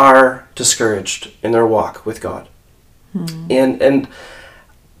are discouraged in their walk with God.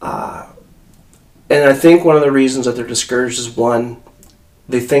 And I think one of the reasons that they're discouraged is, one,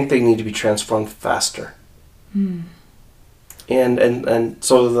 they think they need to be transformed faster. And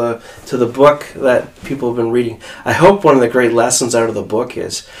so to the book that people have been reading, I hope one of the great lessons out of the book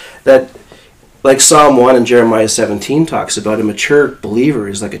is that, like Psalm 1 and Jeremiah 17 talks about, a mature believer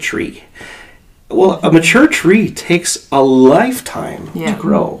is like a tree. Well, a mature tree takes a lifetime to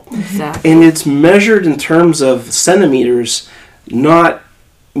grow. Exactly. And it's measured in terms of centimeters, not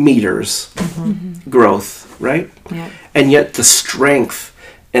meters growth, right? Yeah. And yet the strength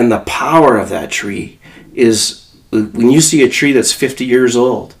and the power of that tree is, when you see a tree that's 50 years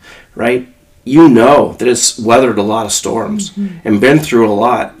old, right? You know that it's weathered a lot of storms and been through a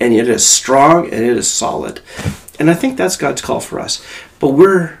lot, and it is strong and it is solid. And I think that's God's call for us. But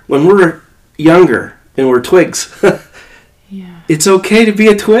when we're younger and we're twigs, it's okay to be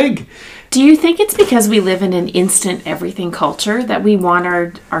a twig. Do you think it's because we live in an instant everything culture that we want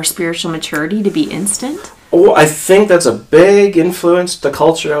our spiritual maturity to be instant? Oh, I think that's a big influence, the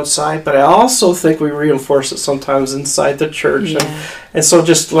culture outside, but I also think we reinforce it sometimes inside the church. And so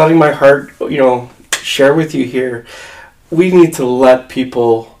just letting my heart, share with you here, we need to let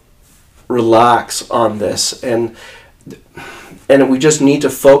people relax on this, and we just need to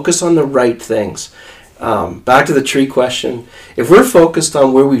focus on the right things. Back to the tree question, if we're focused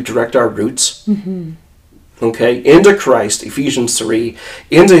on where we direct our roots, into Christ, Ephesians 3,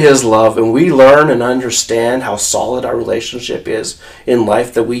 into His love, and we learn and understand how solid our relationship is in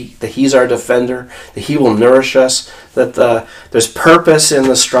life, that He's our defender, that He will nourish us, that there's purpose in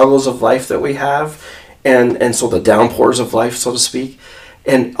the struggles of life that we have, and so the downpours of life, so to speak.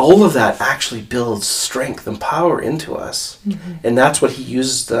 And all of that actually builds strength and power into us. Mm-hmm. And that's what he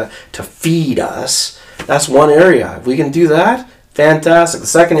uses to feed us. That's one area. If we can do that, fantastic. The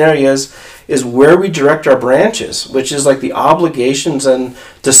second area is where we direct our branches, which is like the obligations and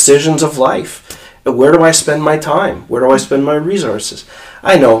decisions of life. Where do I spend my time? Where do I spend my resources?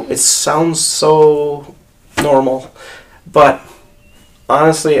 I know it sounds so normal, but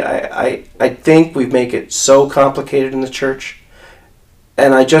honestly, I think we make it so complicated in the church.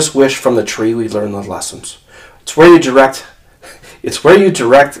 And I just wish from the tree we learn the lessons. It's where you direct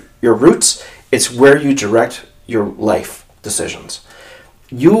your roots. It's where you direct your life decisions.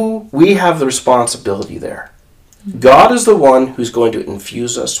 We have the responsibility there. God is the one who's going to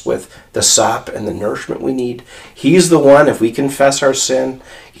infuse us with the sap and the nourishment we need. He's the one, if we confess our sin,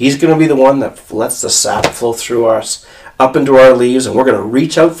 he's going to be the one that lets the sap flow through us up into our leaves, and we're going to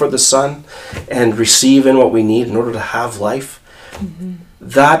reach out for the sun and receive in what we need in order to have life. Mm-hmm.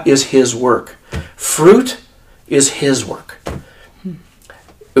 That is his work. Fruit is his work. Mm-hmm.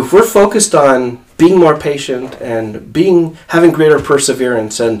 If we're focused on being more patient and having greater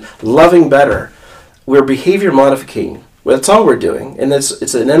perseverance and loving better, we're behavior modifying. Well, that's all we're doing, and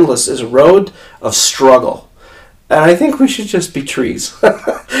it's a road of struggle. And I think we should just be trees.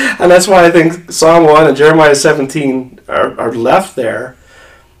 And that's why I think Psalm 1 and Jeremiah 17 are left there,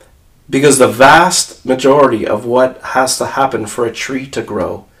 because the vast majority of what has to happen for a tree to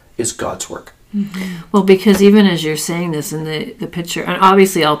grow is God's work. Mm-hmm. Well, because even as you're saying this in the picture, and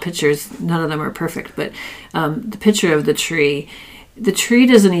obviously all pictures, none of them are perfect, but the picture of the tree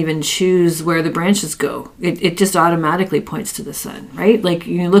doesn't even choose where the branches go. It just automatically points to the sun, right? Like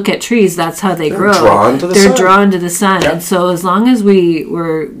you look at trees, that's how they're grow. They're drawn to the sun. Yep. And so as long as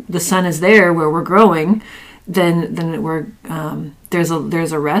the sun is there where we're growing, then we're there's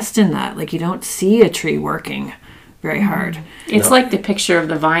a rest in that. Like you don't see a tree working very hard. It's like the picture of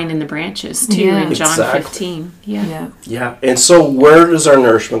the vine and the branches too in John 15. Yeah. And so where does our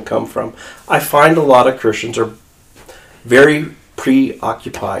nourishment come from? I find a lot of Christians are very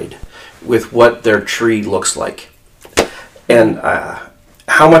preoccupied with what their tree looks like, and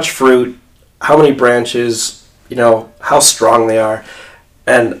how much fruit, how many branches, how strong they are.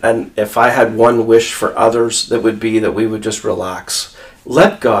 And if I had one wish for others, that would be that we would just relax,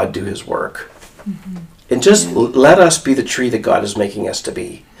 let God do his work, and just let us be the tree that God is making us to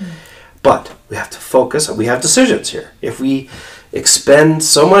be. But we have to focus, we have decisions here. If we expend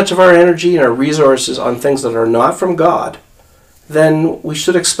so much of our energy and our resources on things that are not from God, then we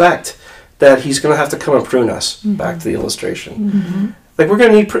should expect that he's going to have to come and prune us. Back to the illustration. Like we're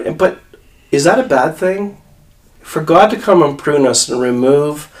going to need, but is that a bad thing? For God to come and prune us and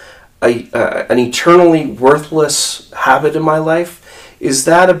remove an eternally worthless habit in my life, is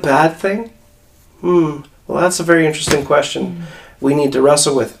that a bad thing? Well, that's a very interesting question. We need to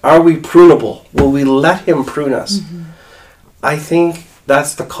wrestle with. Are we prunable? Will we let him prune us? I think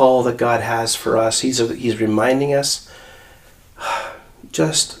that's the call that God has for us. He's reminding us,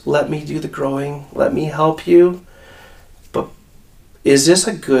 just let me do the growing. Let me help you. But is this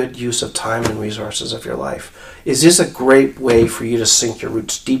a good use of time and resources of your life? Is this a great way for you to sink your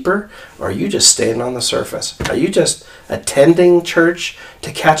roots deeper? Or are you just staying on the surface? Are you just attending church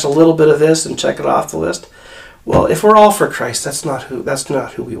to catch a little bit of this and check it off the list? Well, if we're all for Christ, that's not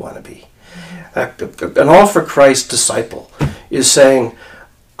who we want to be. An all for Christ disciple is saying,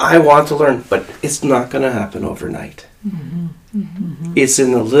 I want to learn, but it's not going to happen overnight. It's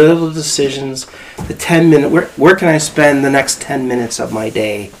in the little decisions, the 10-minute, where can I spend the next 10 minutes of my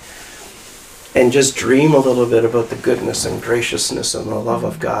day and just dream a little bit about the goodness and graciousness and the love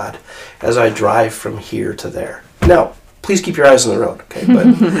of God as I drive from here to there. Now, please keep your eyes on the road, okay?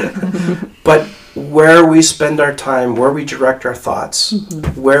 But where we spend our time, where we direct our thoughts,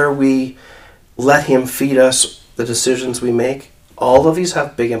 where we let him feed us the decisions we make, all of these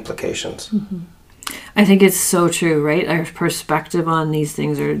have big implications. I think it's so true, right? Our perspective on these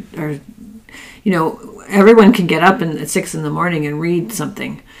things are everyone can get up at 6 a.m. and read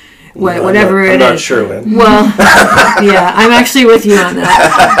something, whatever it is. I'm not sure, Lynn. Well, yeah, I'm actually with you on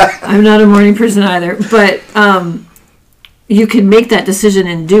that. I'm not a morning person either, but you can make that decision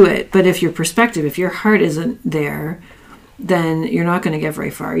and do it. But if your heart isn't there, then you're not going to get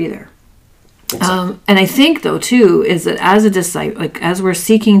very far either. Exactly. And I think, though, too, is that as a disciple, like as we're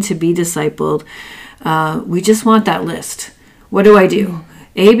seeking to be discipled, we just want that list. What do I do?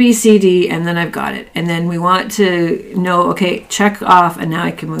 A, B, C, D, and then I've got it. And then we want to know, okay, check off, and now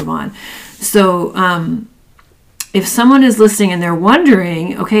I can move on. So if someone is listening and they're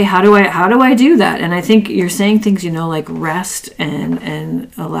wondering, okay, how do I do that? And I think you're saying things, like rest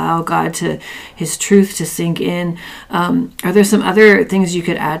and allow God his truth to sink in. Are there some other things you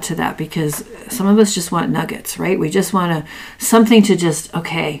could add to that? Because some of us just want nuggets, right? We just want something to just,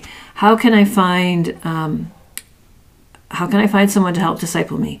 okay, how can I find someone to help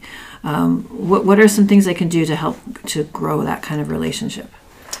disciple me? What are some things I can do to help to grow that kind of relationship?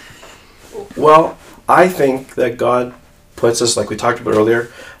 Well, I think that God puts us, like we talked about earlier,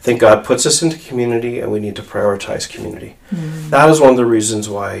 I think God puts us into community, and we need to prioritize community. That is one of the reasons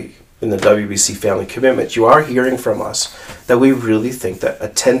why in the WBC Family Commitment, you are hearing from us that we really think that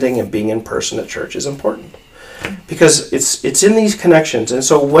attending and being in person at church is important. Because it's in these connections. And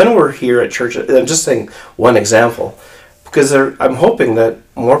so when we're here at church, I'm just saying one example, because I'm hoping that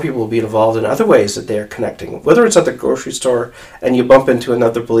more people will be involved in other ways that they are connecting, whether it's at the grocery store and you bump into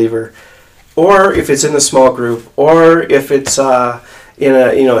another believer, or if it's in a small group, or if it's in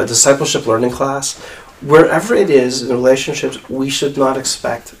a discipleship learning class. Wherever it is in relationships, we should not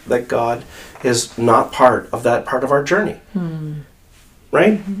expect that God is not part of that part of our journey.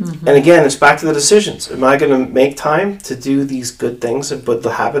 Right? Mm-hmm. And again, it's back to the decisions. Am I going to make time to do these good things and put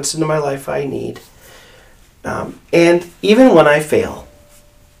the habits into my life I need? And even when I fail,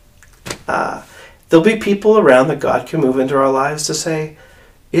 there'll be people around that God can move into our lives to say,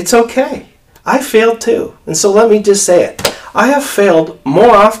 it's okay. I failed too. And so let me just say it. I have failed more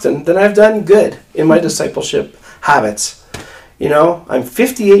often than I've done good in my discipleship habits. I'm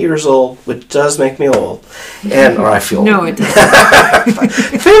 58 years old, which does make me old. Or I feel No, old. it doesn't.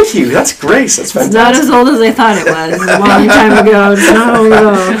 Thank you. That's grace. That's fantastic. It's not as old as I thought it was. It's a long time ago. It's not old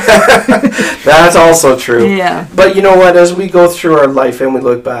ago. That's also true. Yeah. But you know what? As we go through our life and we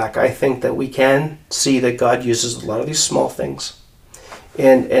look back, I think that we can see that God uses a lot of these small things.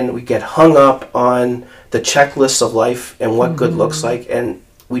 And we get hung up on the checklists of life and what good looks like, and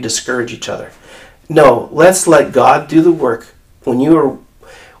we discourage each other. No, let's let God do the work. When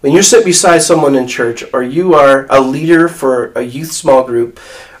you sit beside someone in church, or you are a leader for a youth small group,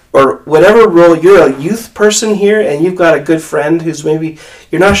 or whatever role, you're a youth person here and you've got a good friend who's maybe,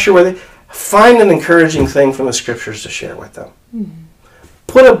 you're not sure whether, find an encouraging thing from the scriptures to share with them.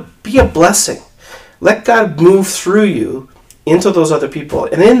 Be a blessing. Let God move through you into those other people.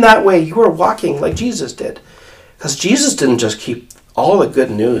 And in that way, you are walking like Jesus did. Because Jesus didn't just keep all the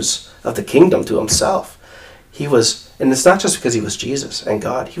good news of the kingdom to himself. And it's not just because he was Jesus and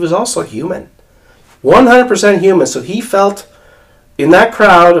God, he was also human. 100% human. So he felt in that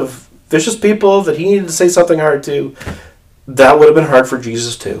crowd of vicious people that he needed to say something hard to. That would have been hard for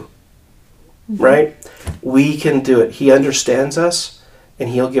Jesus too. Right? We can do it. He understands us and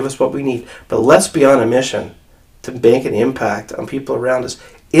he'll give us what we need. But let's be on a mission to make an impact on people around us.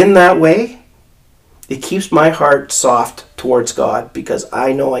 In that way, it keeps my heart soft towards God because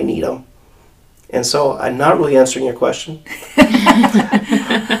I know I need him. And so I'm not really answering your question.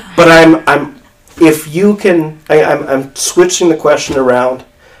 But I'm switching the question around.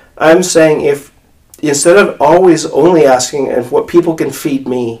 I'm saying if instead of always only asking if what people can feed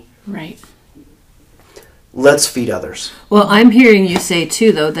me, right, let's feed others. Well, I'm hearing you say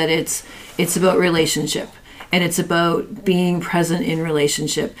too, though, that it's about relationship, and it's about being present in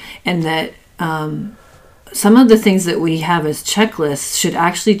relationship, and that some of the things that we have as checklists should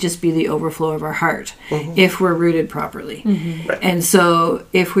actually just be the overflow of our heart, if we're rooted properly. Right. And so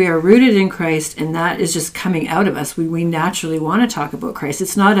if we are rooted in Christ and that is just coming out of us, we naturally want to talk about Christ.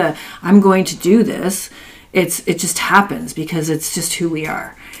 It's not I'm going to do this. It just happens because it's just who we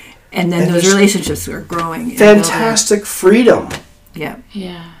are. And then those relationships are growing. Fantastic freedom. Yeah.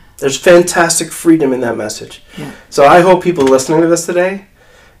 Yeah. There's fantastic freedom in that message. Yeah. So I hope people listening to this today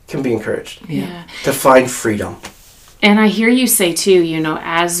can be encouraged to find freedom. And I hear you say too,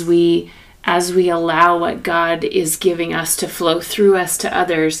 as we allow what God is giving us to flow through us to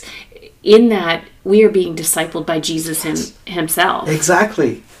others, in that we are being discipled by Jesus himself.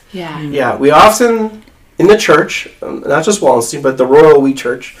 Exactly. Yeah. Yeah. We often in the church, not just Wallenstein, but the Royal We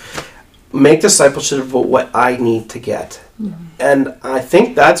Church, make discipleship about what I need to get. And I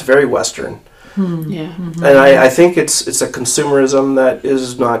think that's very Western. Yeah. And I think it's a consumerism that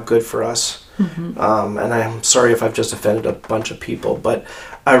is not good for us. And I'm sorry if I've just offended a bunch of people, but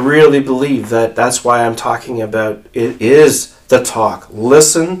I really believe that that's why I'm talking about it is the talk.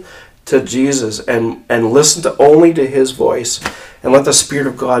 Listen to Jesus and listen only to his voice, and let the Spirit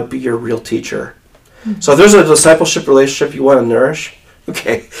of God be your real teacher. So if there's a discipleship relationship you want to nourish,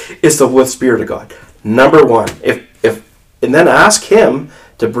 okay, it's the with Spirit of God. Number one, and then ask him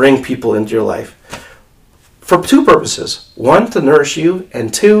to bring people into your life for two purposes. One, to nourish you,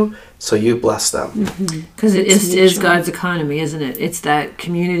 and two, So you bless them. Because it is God's economy, isn't it? It's that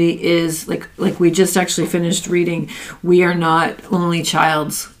community is, like we just actually finished reading, we are not only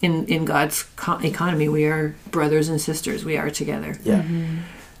childs in God's economy. We are brothers and sisters. We are together. Yeah.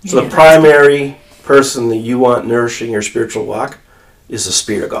 So the primary person that you want nourishing your spiritual walk is the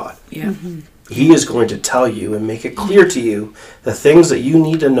Spirit of God. Yeah. He is going to tell you and make it clear to you the things that you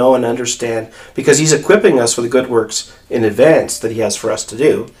need to know and understand, because he's equipping us for the good works in advance that he has for us to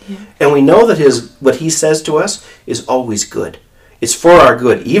do. Yeah. And we know that what he says to us is always good. It's for our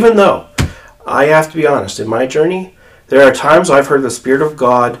good, even though, I have to be honest, in my journey, there are times I've heard the Spirit of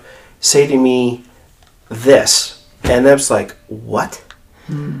God say to me this, and it's like, what?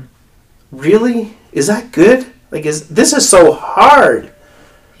 Really? Is that good? Like, this is so hard.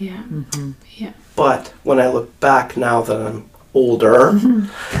 Yeah. Yeah. But when I look back now that I'm older,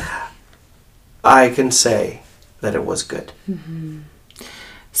 I can say that it was good.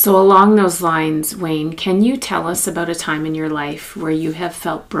 So along those lines, Wayne, can you tell us about a time in your life where you have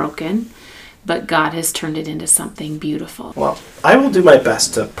felt broken, but God has turned it into something beautiful? Well, I will do my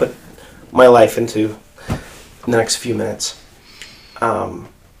best to put my life into the next few minutes.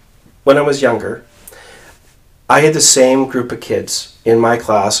 When I was younger, I had the same group of kids in my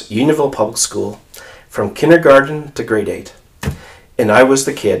class, Unionville Public School, from kindergarten to grade 8. And I was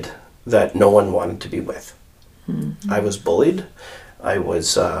the kid that no one wanted to be with. I was bullied. I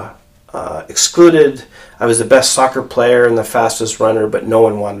was excluded. I was the best soccer player and the fastest runner, but no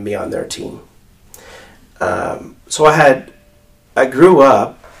one wanted me on their team. So I grew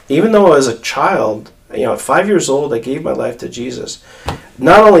up, even though I was a child, at 5 years old, I gave my life to Jesus.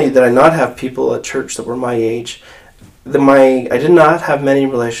 Not only did I not have people at church that were my age, I did not have many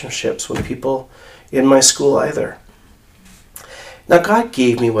relationships with people in my school either. Now, God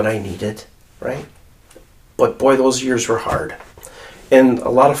gave me what I needed, right? But boy, those years were hard. And a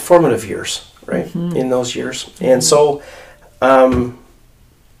lot of formative years, right, in those years. And so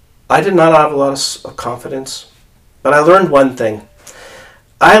I did not have a lot of confidence. But I learned one thing.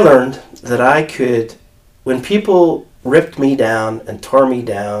 I learned that I could, when people ripped me down and tore me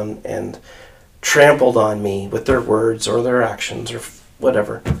down and trampled on me with their words or their actions or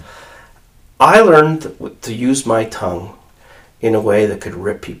whatever, I learned to use my tongue in a way that could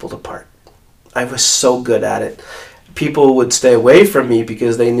rip people apart. I was so good at it. People would stay away from me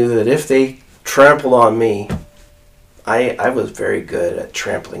because they knew that if they trampled on me, I was very good at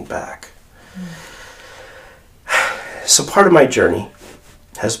trampling back. So part of my journey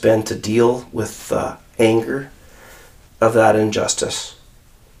has been to deal with the anger of that injustice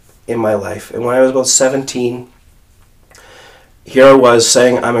in my life. And when I was about 17, here I was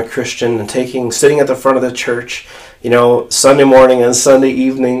saying I'm a Christian and sitting at the front of the church, Sunday morning and Sunday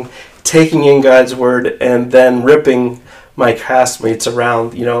evening, taking in God's word and then ripping my classmates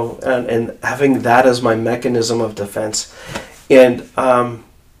around, and having that as my mechanism of defense. And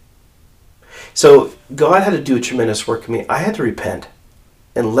so God had to do a tremendous work in me. I had to repent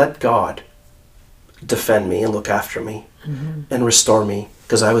and let God defend me and look after me and restore me,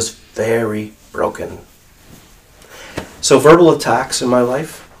 because I was very broken. So verbal attacks in my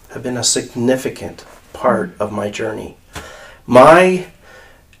life have been a significant part of my journey.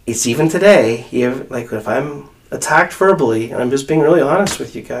 It's even today, if I'm attacked verbally, and I'm just being really honest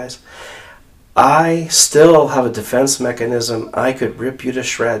with you guys, I still have a defense mechanism. I could rip you to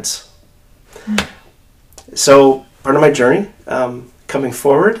shreds. So part of my journey coming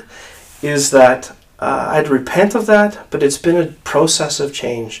forward is that I had to repent of that, but it's been a process of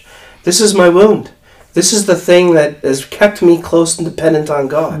change. This is my wound. This is the thing that has kept me close and dependent on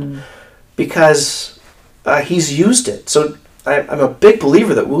God, because he's used it. So I'm a big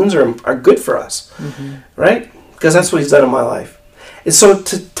believer that wounds are good for us, right? Because that's what he's done in my life. And so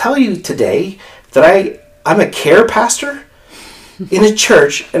to tell you today that I'm a care pastor in a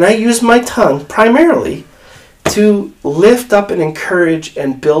church, and I use my tongue primarily to lift up and encourage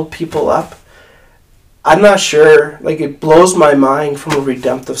and build people up, I'm not sure, it blows my mind from a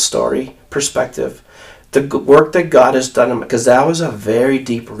redemptive story perspective, the work that God has done, because that was a very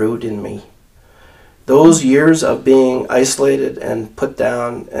deep root in me. Those years of being isolated and put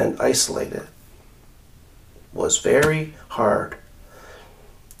down and isolated was very hard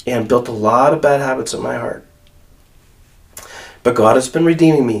and built a lot of bad habits in my heart. But God has been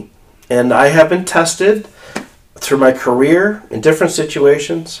redeeming me, and I have been tested through my career in different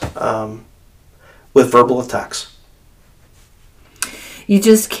situations with verbal attacks. You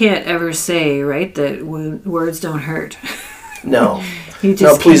just can't ever say, right, that words don't hurt. No.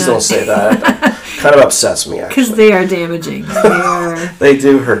 No, please don't say that. That kind of upsets me, actually. Because they are damaging. They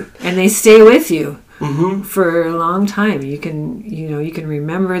do hurt. And they stay with you. for a long time. You can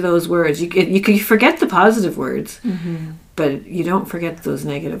remember those words. You can forget the positive words, but you don't forget those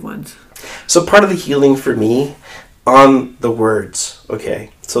negative ones. So part of the healing for me on the words,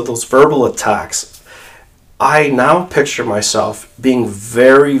 okay, so those verbal attacks, I now picture myself being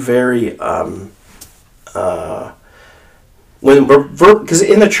very, very, because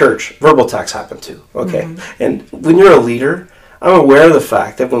in the church, verbal attacks happen too, okay? And when you're a leader, I'm aware of the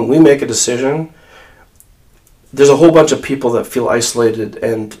fact that when we make a decision, there's a whole bunch of people that feel isolated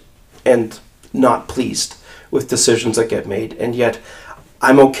and not pleased with decisions that get made, and yet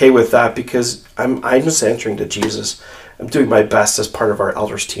I'm okay with that because I'm just answering to Jesus. I'm doing my best as part of our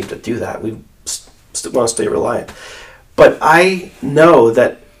elders team to do that. We want to stay reliant. But I know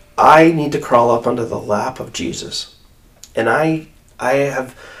that I need to crawl up under the lap of Jesus. And I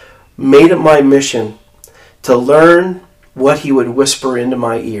have made it my mission to learn what he would whisper into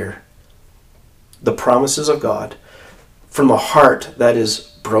my ear. The promises of God from a heart that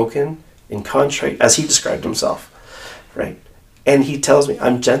is broken and contrite, as he described himself, right? And he tells me,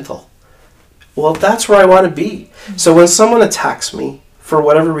 I'm gentle. Well, that's where I want to be. So when someone attacks me for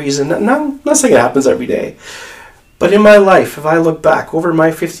whatever reason, and I'm not saying it happens every day, but in my life, if I look back over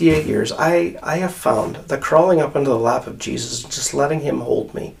my 58 years, I have found that crawling up into the lap of Jesus, just letting him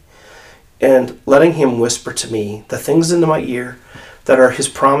hold me and letting him whisper to me the things into my ear that are his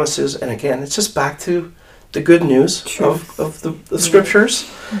promises. And again, it's just back to the good news of the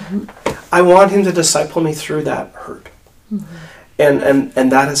scriptures. I want him to disciple me through that hurt. And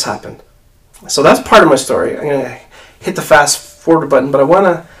that has happened. So that's part of my story. I'm going to hit the fast forward button,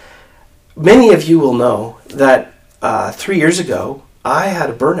 but many of you will know that 3 years ago, I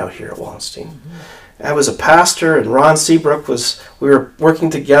had a burnout here at Wallenstein. I was a pastor, and Ron Seabrook we were working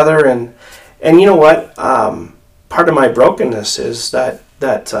together, and you know what? Part of my brokenness is that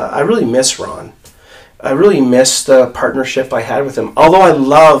I really miss Ron. I really miss the partnership I had with him. Although I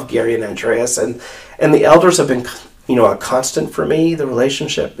love Gary and Andreas, and the elders have been, a constant for me. The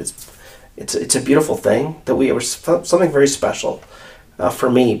relationship, it's a beautiful thing that it was something very special for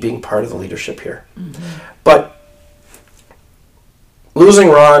me being part of the leadership here. But losing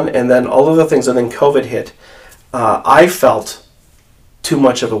Ron and then all of the things, and then COVID hit, I felt too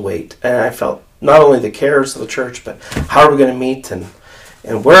much of a weight, and I felt not only the cares of the church, but how are we going to meet, and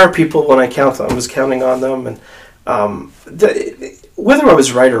where are people when I was counting on them, and whether I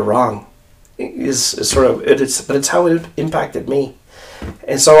was right or wrong is sort of but it's how it impacted me,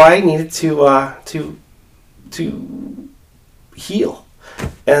 and so I needed to heal,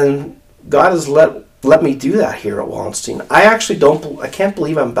 and God has let me do that here at Wallenstein. I can't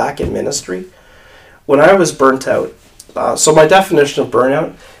believe I'm back in ministry. When I was burnt out, so my definition of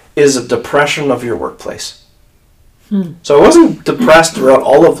burnout is a depression of your workplace. So I wasn't depressed throughout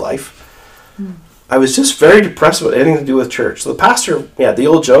all of life. I was just very depressed about anything to do with church. So the pastor, the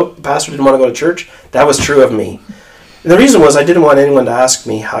old joke, the pastor didn't want to go to church, that was true of me. And the reason was I didn't want anyone to ask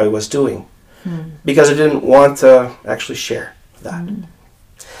me how I was doing, because I didn't want to actually share that.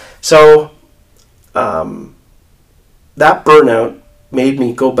 So that burnout made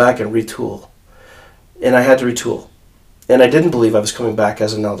me go back and retool. And I had to retool. And I didn't believe I was coming back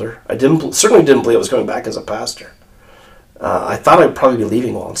as an elder. I certainly didn't believe I was coming back as a pastor. I thought I'd probably be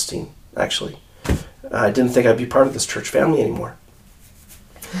leaving Wallenstein, actually. I didn't think I'd be part of this church family anymore.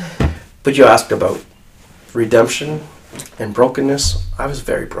 But you asked about redemption and brokenness. I was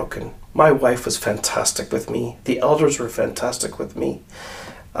very broken. My wife was fantastic with me. The elders were fantastic with me.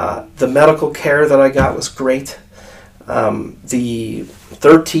 The medical care that I got was great. The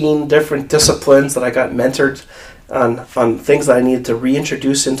 13 different disciplines that I got mentored on things that I needed to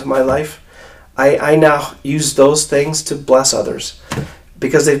reintroduce into my life, I now use those things to bless others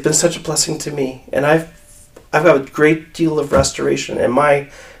because they've been such a blessing to me. And I've got a great deal of restoration in my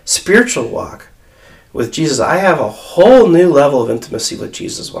spiritual walk with Jesus. I have a whole new level of intimacy with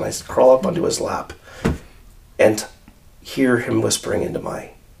Jesus when I crawl up onto his lap and hear him whispering into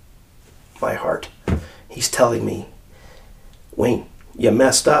my heart. He's telling me, Wayne, you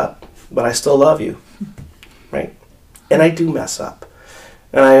messed up, but I still love you, right? And I do mess up.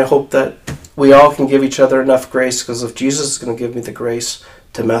 And I hope that we all can give each other enough grace, because if Jesus is going to give me the grace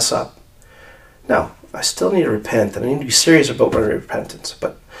to mess up. Now, I still need to repent, and I need to be serious about my repentance,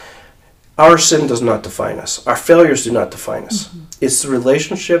 but our sin does not define us. Our failures do not define us. It's the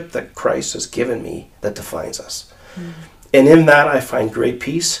relationship that Christ has given me that defines us. And in that, I find great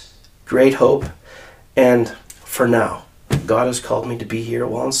peace, great hope, and for now, God has called me to be here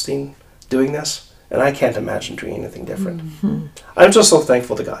at Wallenstein doing this, and I can't imagine doing anything different. I'm just so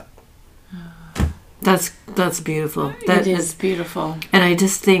thankful to God. That's beautiful. That is beautiful. And I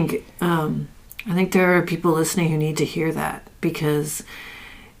just think I think there are people listening who need to hear that, because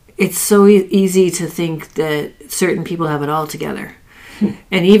it's so easy to think that certain people have it all together.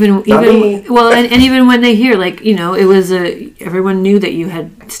 And even well, and even when they hear, like, you know, it was everyone knew that you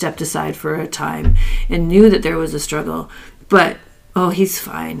had stepped aside for a time and knew that there was a struggle, but he's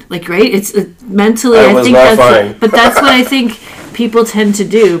fine. Like, right? It's mentally, I think that's fine. But that's what I think people tend to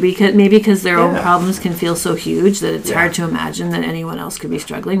do, because their own problems can feel so huge that it's hard to imagine that anyone else could be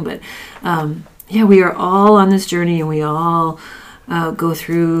struggling. But we are all on this journey, and we all go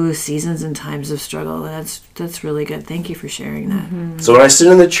through seasons and times of struggle. That's really good. Thank you for sharing that. Mm-hmm. So when I sit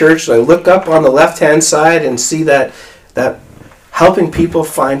in the church and I look up on the left-hand side and see that helping people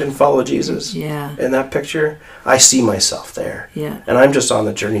find and follow Jesus in that picture, I see myself there. Yeah. And I'm just on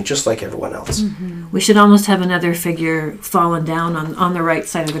the journey just like everyone else. Mm-hmm. We should almost have another figure fallen down on the right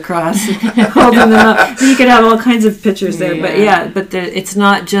side of the cross, holding them up. You could have all kinds of pictures there, but it's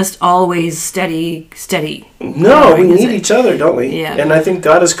not just always steady. No, we need each other, don't we? Yeah. And I think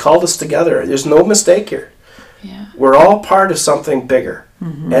God has called us together. There's no mistake here. Yeah. We're all part of something bigger,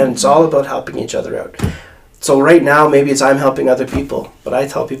 and it's all about helping each other out. So right now, maybe it's I'm helping other people, but I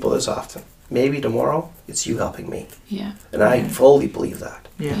tell people this often. Maybe tomorrow, it's you helping me. Yeah. And I fully believe that.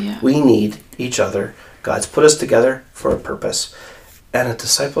 Yeah. We need each other. God's put us together for a purpose. And a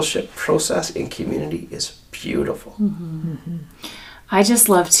discipleship process in community is beautiful. Mm-hmm. Mm-hmm. I just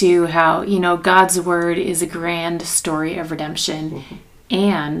love, too, how, you know, God's word is a grand story of redemption.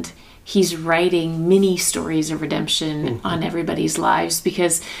 And He's writing mini stories of redemption on everybody's lives,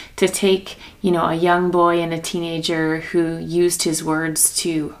 because to take, you know, a young boy and a teenager who used his words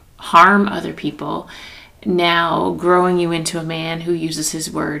to harm other people, now growing you into a man who uses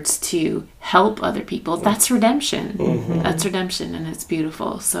his words to help other people, that's redemption. That's redemption, and it's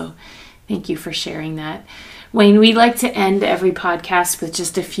beautiful. So thank you for sharing that. Wayne, we like to end every podcast with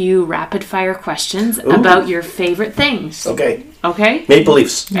just a few rapid-fire questions about your favorite things. Okay. Maple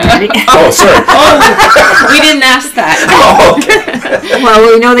Leafs. Oh, sorry. We didn't ask that. Okay.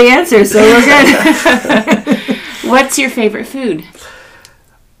 Well, we know the answer, so we're good. What's your favorite food?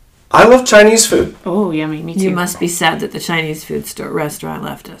 I love Chinese food. Oh, yummy. Me too. You must be sad that the Chinese food restaurant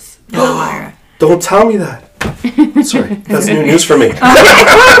left us in Elmira. Don't tell me that. Sorry, that's new news for me.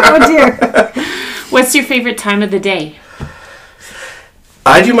 Oh, dear. What's your favorite time of the day?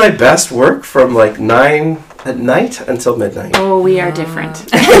 I do my best work from like 9 at night until midnight. Oh, we are different.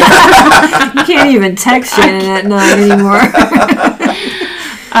 You can't even text Shannon at 9 anymore.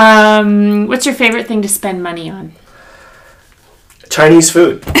 What's your favorite thing to spend money on? Chinese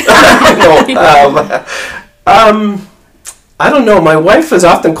food. I don't know. My wife is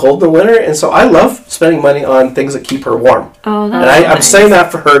often cold in the winter, and so I love spending money on things that keep her warm. Oh, that's and nice. I'm saying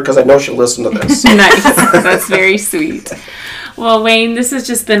that for her because I know she'll listen to this. Nice. That's very sweet. Well, Wayne, this has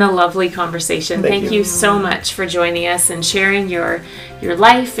just been a lovely conversation. Thank you so much for joining us and sharing your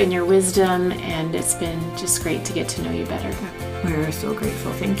life and your wisdom, and it's been just great to get to know you better. We're so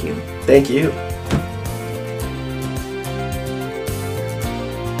grateful. Thank you. Thank you.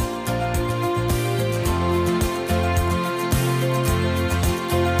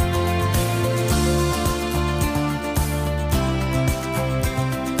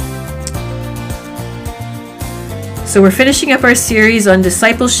 So we're finishing up our series on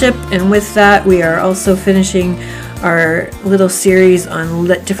discipleship, and with that we are also finishing our little series on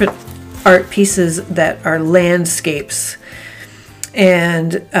different art pieces that are landscapes.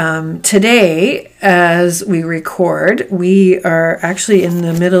 And today, as we record, we are actually in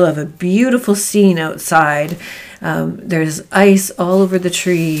the middle of a beautiful scene outside. There's ice all over the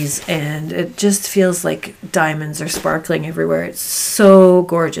trees, and it just feels like diamonds are sparkling everywhere. It's so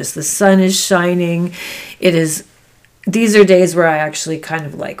gorgeous. The sun is shining. These are days where I actually kind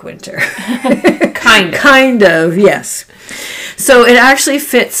of like winter. Kind of, yes. So it actually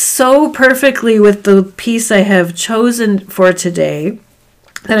fits so perfectly with the piece I have chosen for today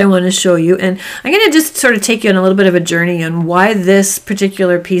that I want to show you. And I'm going to just sort of take you on a little bit of a journey on why this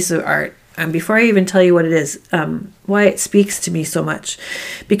particular piece of art, before I even tell you what it is, why it speaks to me so much.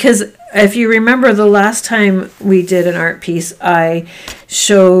 Because if you remember the last time we did an art piece, I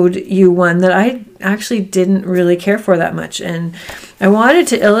showed you one that I actually didn't really care for that much. And I wanted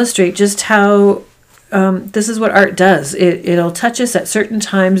to illustrate just how this is what art does. It'll touch us at certain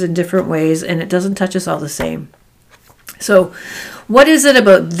times in different ways, and it doesn't touch us all the same. So what is it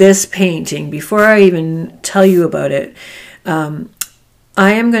about this painting? Before I even tell you about it, I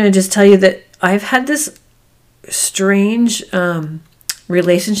am going to just tell you that I've had this strange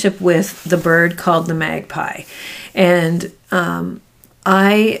relationship with the bird called the magpie. And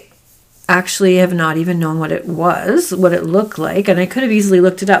I actually have not even known what it was, what it looked like. And I could have easily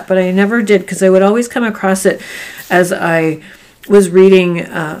looked it up, but I never did, because I would always come across it as I was reading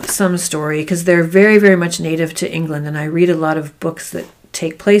some story, because they're very, very much native to England. And I read a lot of books that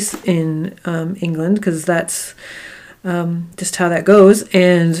take place in England, because that's just how that goes.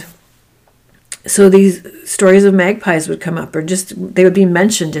 And so these stories of magpies would come up, or just they would be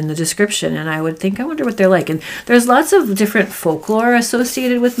mentioned in the description, and I would think, I wonder what they're like. And there's lots of different folklore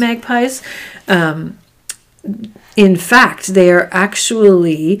associated with magpies. In fact, they are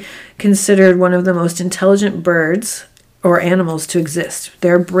actually considered one of the most intelligent birds or animals to exist.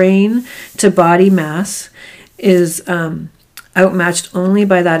 Their brain to body mass is outmatched only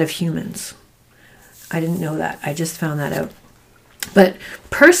by that of humans. I didn't know that. I just found that out. But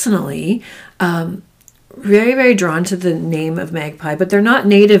personally, very, very drawn to the name of magpie, but they're not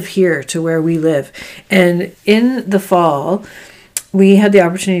native here to where we live. And in the fall, we had the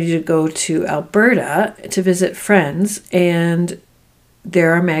opportunity to go to Alberta to visit friends, and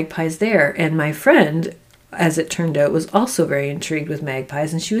there are magpies there. And my friend, as it turned out, was also very intrigued with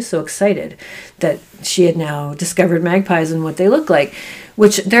magpies, and she was so excited that she had now discovered magpies and what they look like,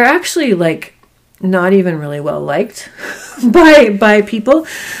 which they're actually like not even really well liked by people,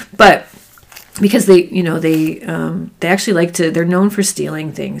 but because they actually like to, they're known for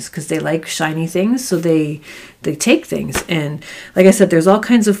stealing things, because they like shiny things, so they take things. And like I said, there's all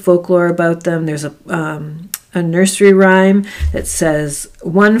kinds of folklore about them. There's a nursery rhyme that says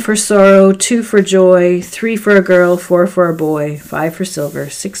 1 for sorrow, 2 for joy, 3 for a girl, 4 for a boy, 5 for silver,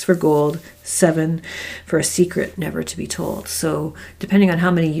 6 for gold, 7 for a secret never to be told. So depending on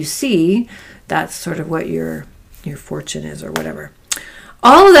how many you see, that's sort of what your fortune is, or whatever.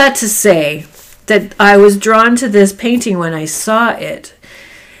 All of that to say that I was drawn to this painting when I saw it.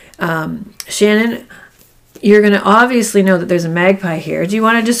 Shannon, you're going to obviously know that there's a magpie here. Do you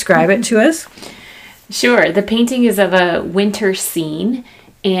want to describe it to us? Sure. The painting is of a winter scene,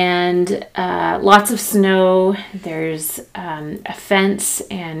 and lots of snow. There's a fence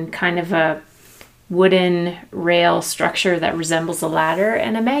and kind of a wooden rail structure that resembles a ladder,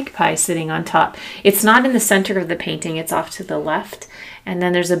 and a magpie sitting on top. It's not in the center of the painting, it's off to the left, and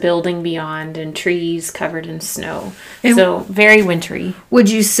then there's a building beyond and trees covered in snow. And so very wintry. Would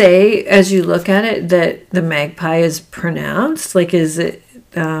you say, as you look at it, that the magpie is pronounced? Like, is it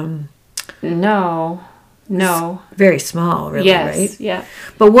No. It's very small, really, yes, right? Yeah.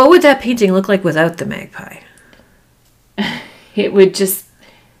 But what would that painting look like without the magpie? It would just,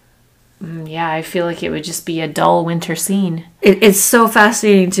 I feel like it would just be a dull winter scene. It's so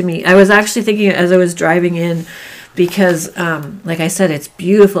fascinating to me. I was actually thinking as I was driving in, because, like I said, it's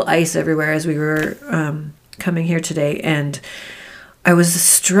beautiful ice everywhere as we were coming here today. And I was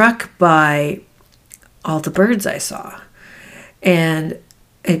struck by all the birds I saw. And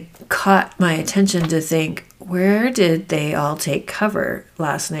it caught my attention to think, where did they all take cover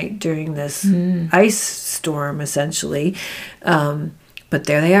last night during this ice storm, essentially? But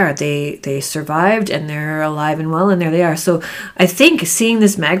there they are. They survived, and they're alive and well, and there they are. So I think seeing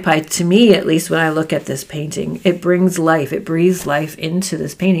this magpie, to me at least, when I look at this painting, it brings life. It breathes life into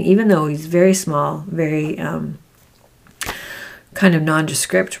this painting, even though he's very small, very kind of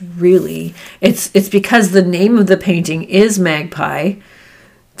nondescript, really. It's because the name of the painting is magpie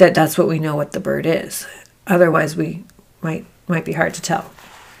that's what we know what the bird is. Otherwise, we might be hard to tell.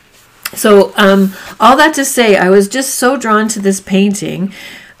 So all that to say, I was just so drawn to this painting,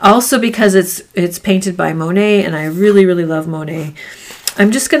 also because it's painted by Monet, and I really, really love Monet.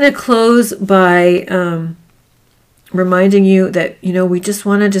 I'm just going to close by reminding you that, we just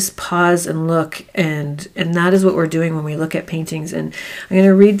want to just pause and look, and that is what we're doing when we look at paintings. And I'm going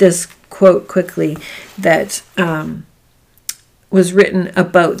to read this quote quickly that was written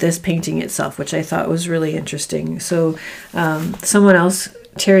about this painting itself, which I thought was really interesting. So someone else,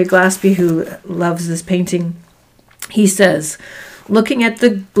 Terry Glaspie, who loves this painting, he says, looking at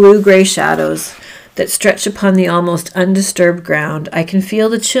the blue-gray shadows that stretch upon the almost undisturbed ground, I can feel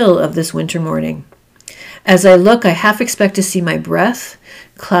the chill of this winter morning. As I look, I half expect to see my breath,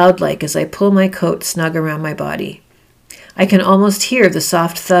 cloud-like, as I pull my coat snug around my body. I can almost hear the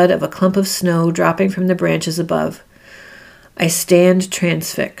soft thud of a clump of snow dropping from the branches above. I stand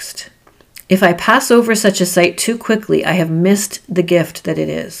transfixed. If I pass over such a sight too quickly, I have missed the gift that it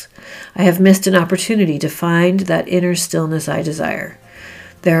is. I have missed an opportunity to find that inner stillness I desire.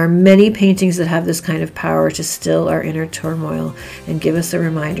 There are many paintings that have this kind of power to still our inner turmoil and give us a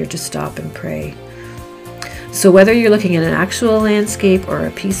reminder to stop and pray. So whether you're looking at an actual landscape or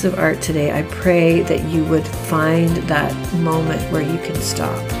a piece of art today, I pray that you would find that moment where you can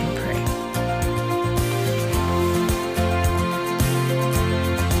stop and pray.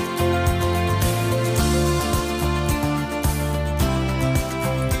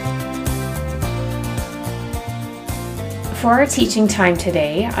 For our teaching time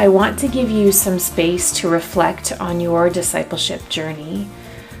today, I want to give you some space to reflect on your discipleship journey.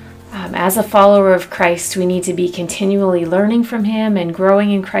 As a follower of Christ, we need to be continually learning from Him and growing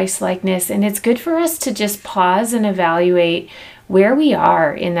in Christ-likeness, and it's good for us to just pause and evaluate where we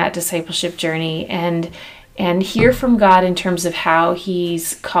are in that discipleship journey and hear from God in terms of how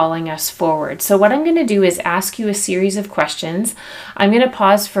He's calling us forward. So what I'm going to do is ask you a series of questions. I'm going to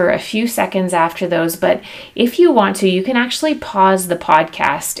pause for a few seconds after those, but if you want to, you can actually pause the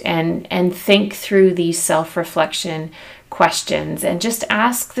podcast and think through these self-reflection questions and just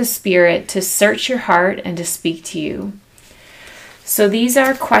ask the Spirit to search your heart and to speak to you. So these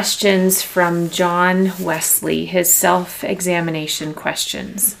are questions from John Wesley, his self-examination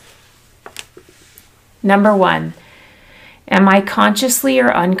questions. Number 1, am I consciously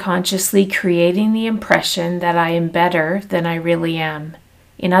or unconsciously creating the impression that I am better than I really am?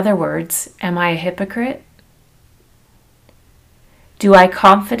 In other words, am I a hypocrite? Do I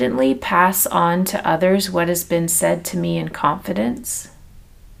confidently pass on to others what has been said to me in confidence?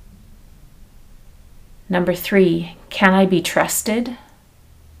 Number 3, can I be trusted?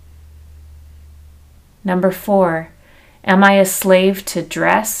 Number 4, am I a slave to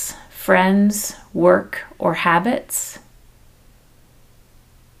dress, friends, work, or habits?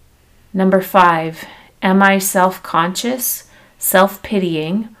 Number 5, am I self-conscious,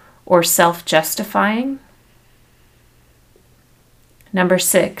 self-pitying, or self-justifying? Number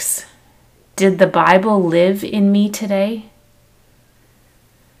 6, did the Bible live in me today?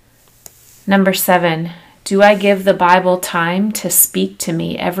 Number 7, do I give the Bible time to speak to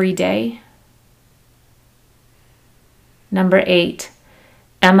me every day? Number 8,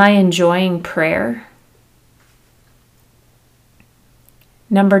 am I enjoying prayer?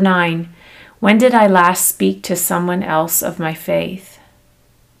 Number 9, when did I last speak to someone else of my faith?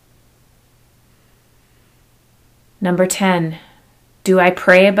 Number 10, do I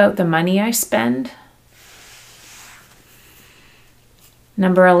pray about the money I spend?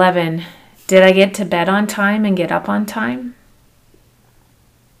 Number 11, did I get to bed on time and get up on time?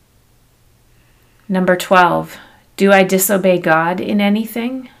 Number 12, do I disobey God in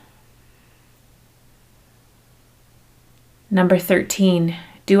anything? Number 13,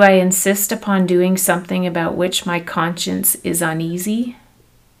 do I insist upon doing something about which my conscience is uneasy?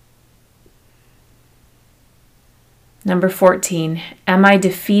 Number 14, am I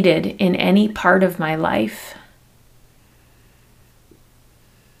defeated in any part of my life?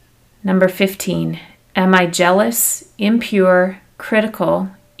 Number 15, am I jealous, impure, critical,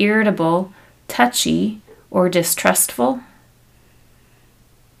 irritable, touchy, or distrustful?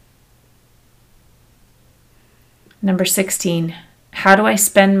 Number 16, how do I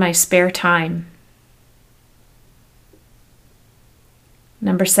spend my spare time?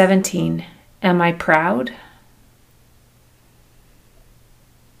 Number 17, am I proud?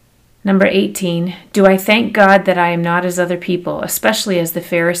 Number 18, do I thank God that I am not as other people, especially as the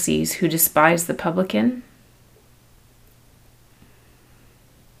Pharisees who despise the publican?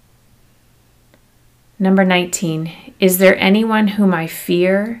 Number 19, is there anyone whom I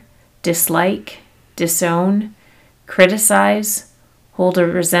fear, dislike, disown, criticize, hold a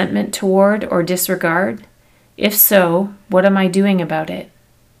resentment toward, or disregard? If so, what am I doing about it?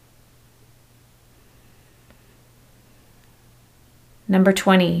 Number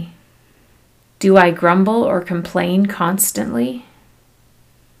 20, do I grumble or complain constantly?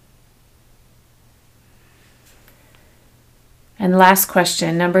 And last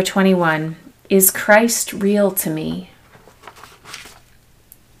question, number 21, is Christ real to me?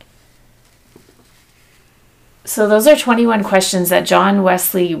 So those are 21 questions that John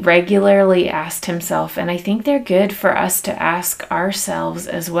Wesley regularly asked himself, and I think they're good for us to ask ourselves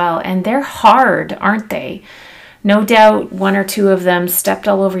as well. And they're hard, aren't they? No doubt one or two of them stepped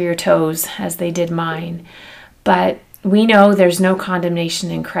all over your toes, as they did mine. But we know there's no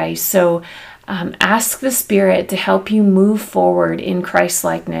condemnation in Christ. So ask the Spirit to help you move forward in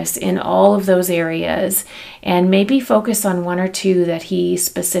Christ-likeness in all of those areas. And maybe focus on one or two that He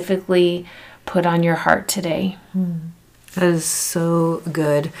specifically put on your heart today. That is so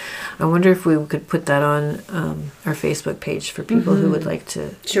good. I wonder if we could put that on our Facebook page for people who would like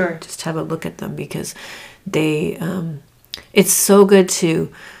to just have a look at them, because they it's so good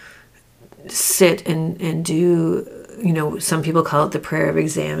to sit and do, some people call it the prayer of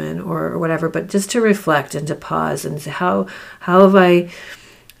examine or whatever, but just to reflect and to pause and say, how have I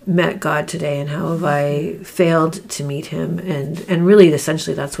met God today, and how have I failed to meet Him? And really,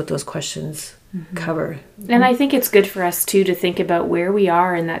 essentially, that's what those questions cover. And I think it's good for us too to think about where we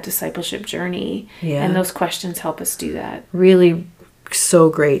are in that discipleship journey. Yeah. And those questions help us do that. Really so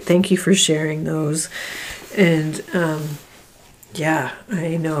great. Thank you for sharing those. And Yeah,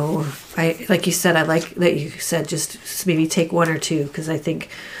 I know. Like you said, I like that you said just maybe take one or two, because I think,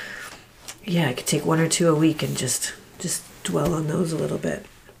 yeah, I could take one or two a week and just dwell on those a little bit.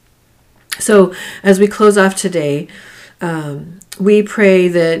 So as we close off today, we pray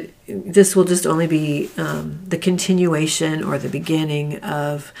that this will just only be the continuation or the beginning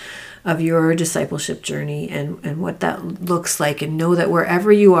of your discipleship journey and what that looks like, and know that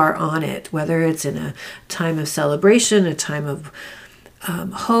wherever you are on it, whether it's in a time of celebration, a time of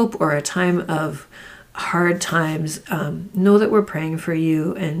hope, or a time of hard times, know that we're praying for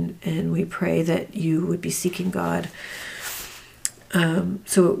you, and we pray that you would be seeking God.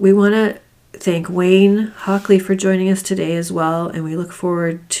 So we want to thank Wayne Hockley for joining us today as well, and we look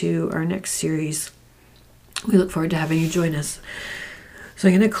forward to our next series. We look forward to having you join us. So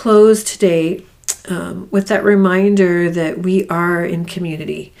I'm going to close today with that reminder that we are in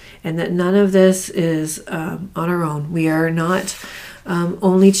community, and that none of this is on our own. We are not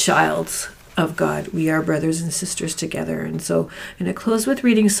only childs of God. We are brothers and sisters together. And so I'm going to close with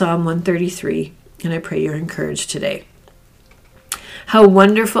reading Psalm 133, and I pray you're encouraged today. How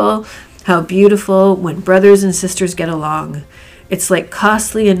wonderful, how beautiful when brothers and sisters get along. It's like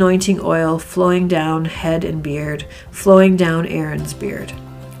costly anointing oil flowing down head and beard, flowing down Aaron's beard,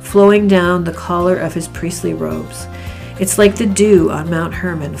 flowing down the collar of his priestly robes. It's like the dew on Mount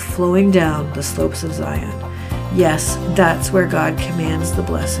Hermon flowing down the slopes of Zion. Yes, that's where God commands the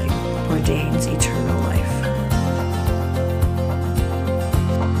blessing, ordains eternal life.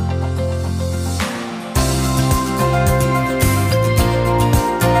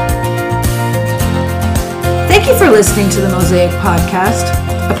 Thank you for listening to the Mosaic Podcast,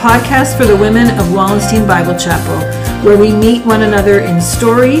 a podcast for the women of Wallenstein Bible Chapel, where we meet one another in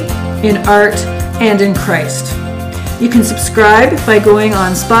story, in art, and in Christ. You can subscribe by going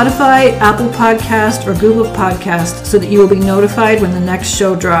on Spotify, Apple Podcast, or Google Podcast so that you will be notified when the next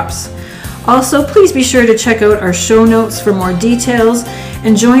show drops. Also, please be sure to check out our show notes for more details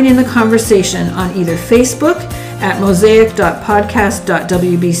and join in the conversation on either Facebook at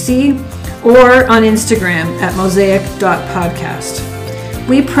mosaic.podcast.wbc or on Instagram at mosaic.podcast.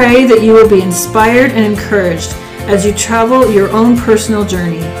 We pray that you will be inspired and encouraged as you travel your own personal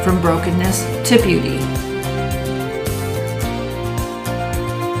journey from brokenness to beauty.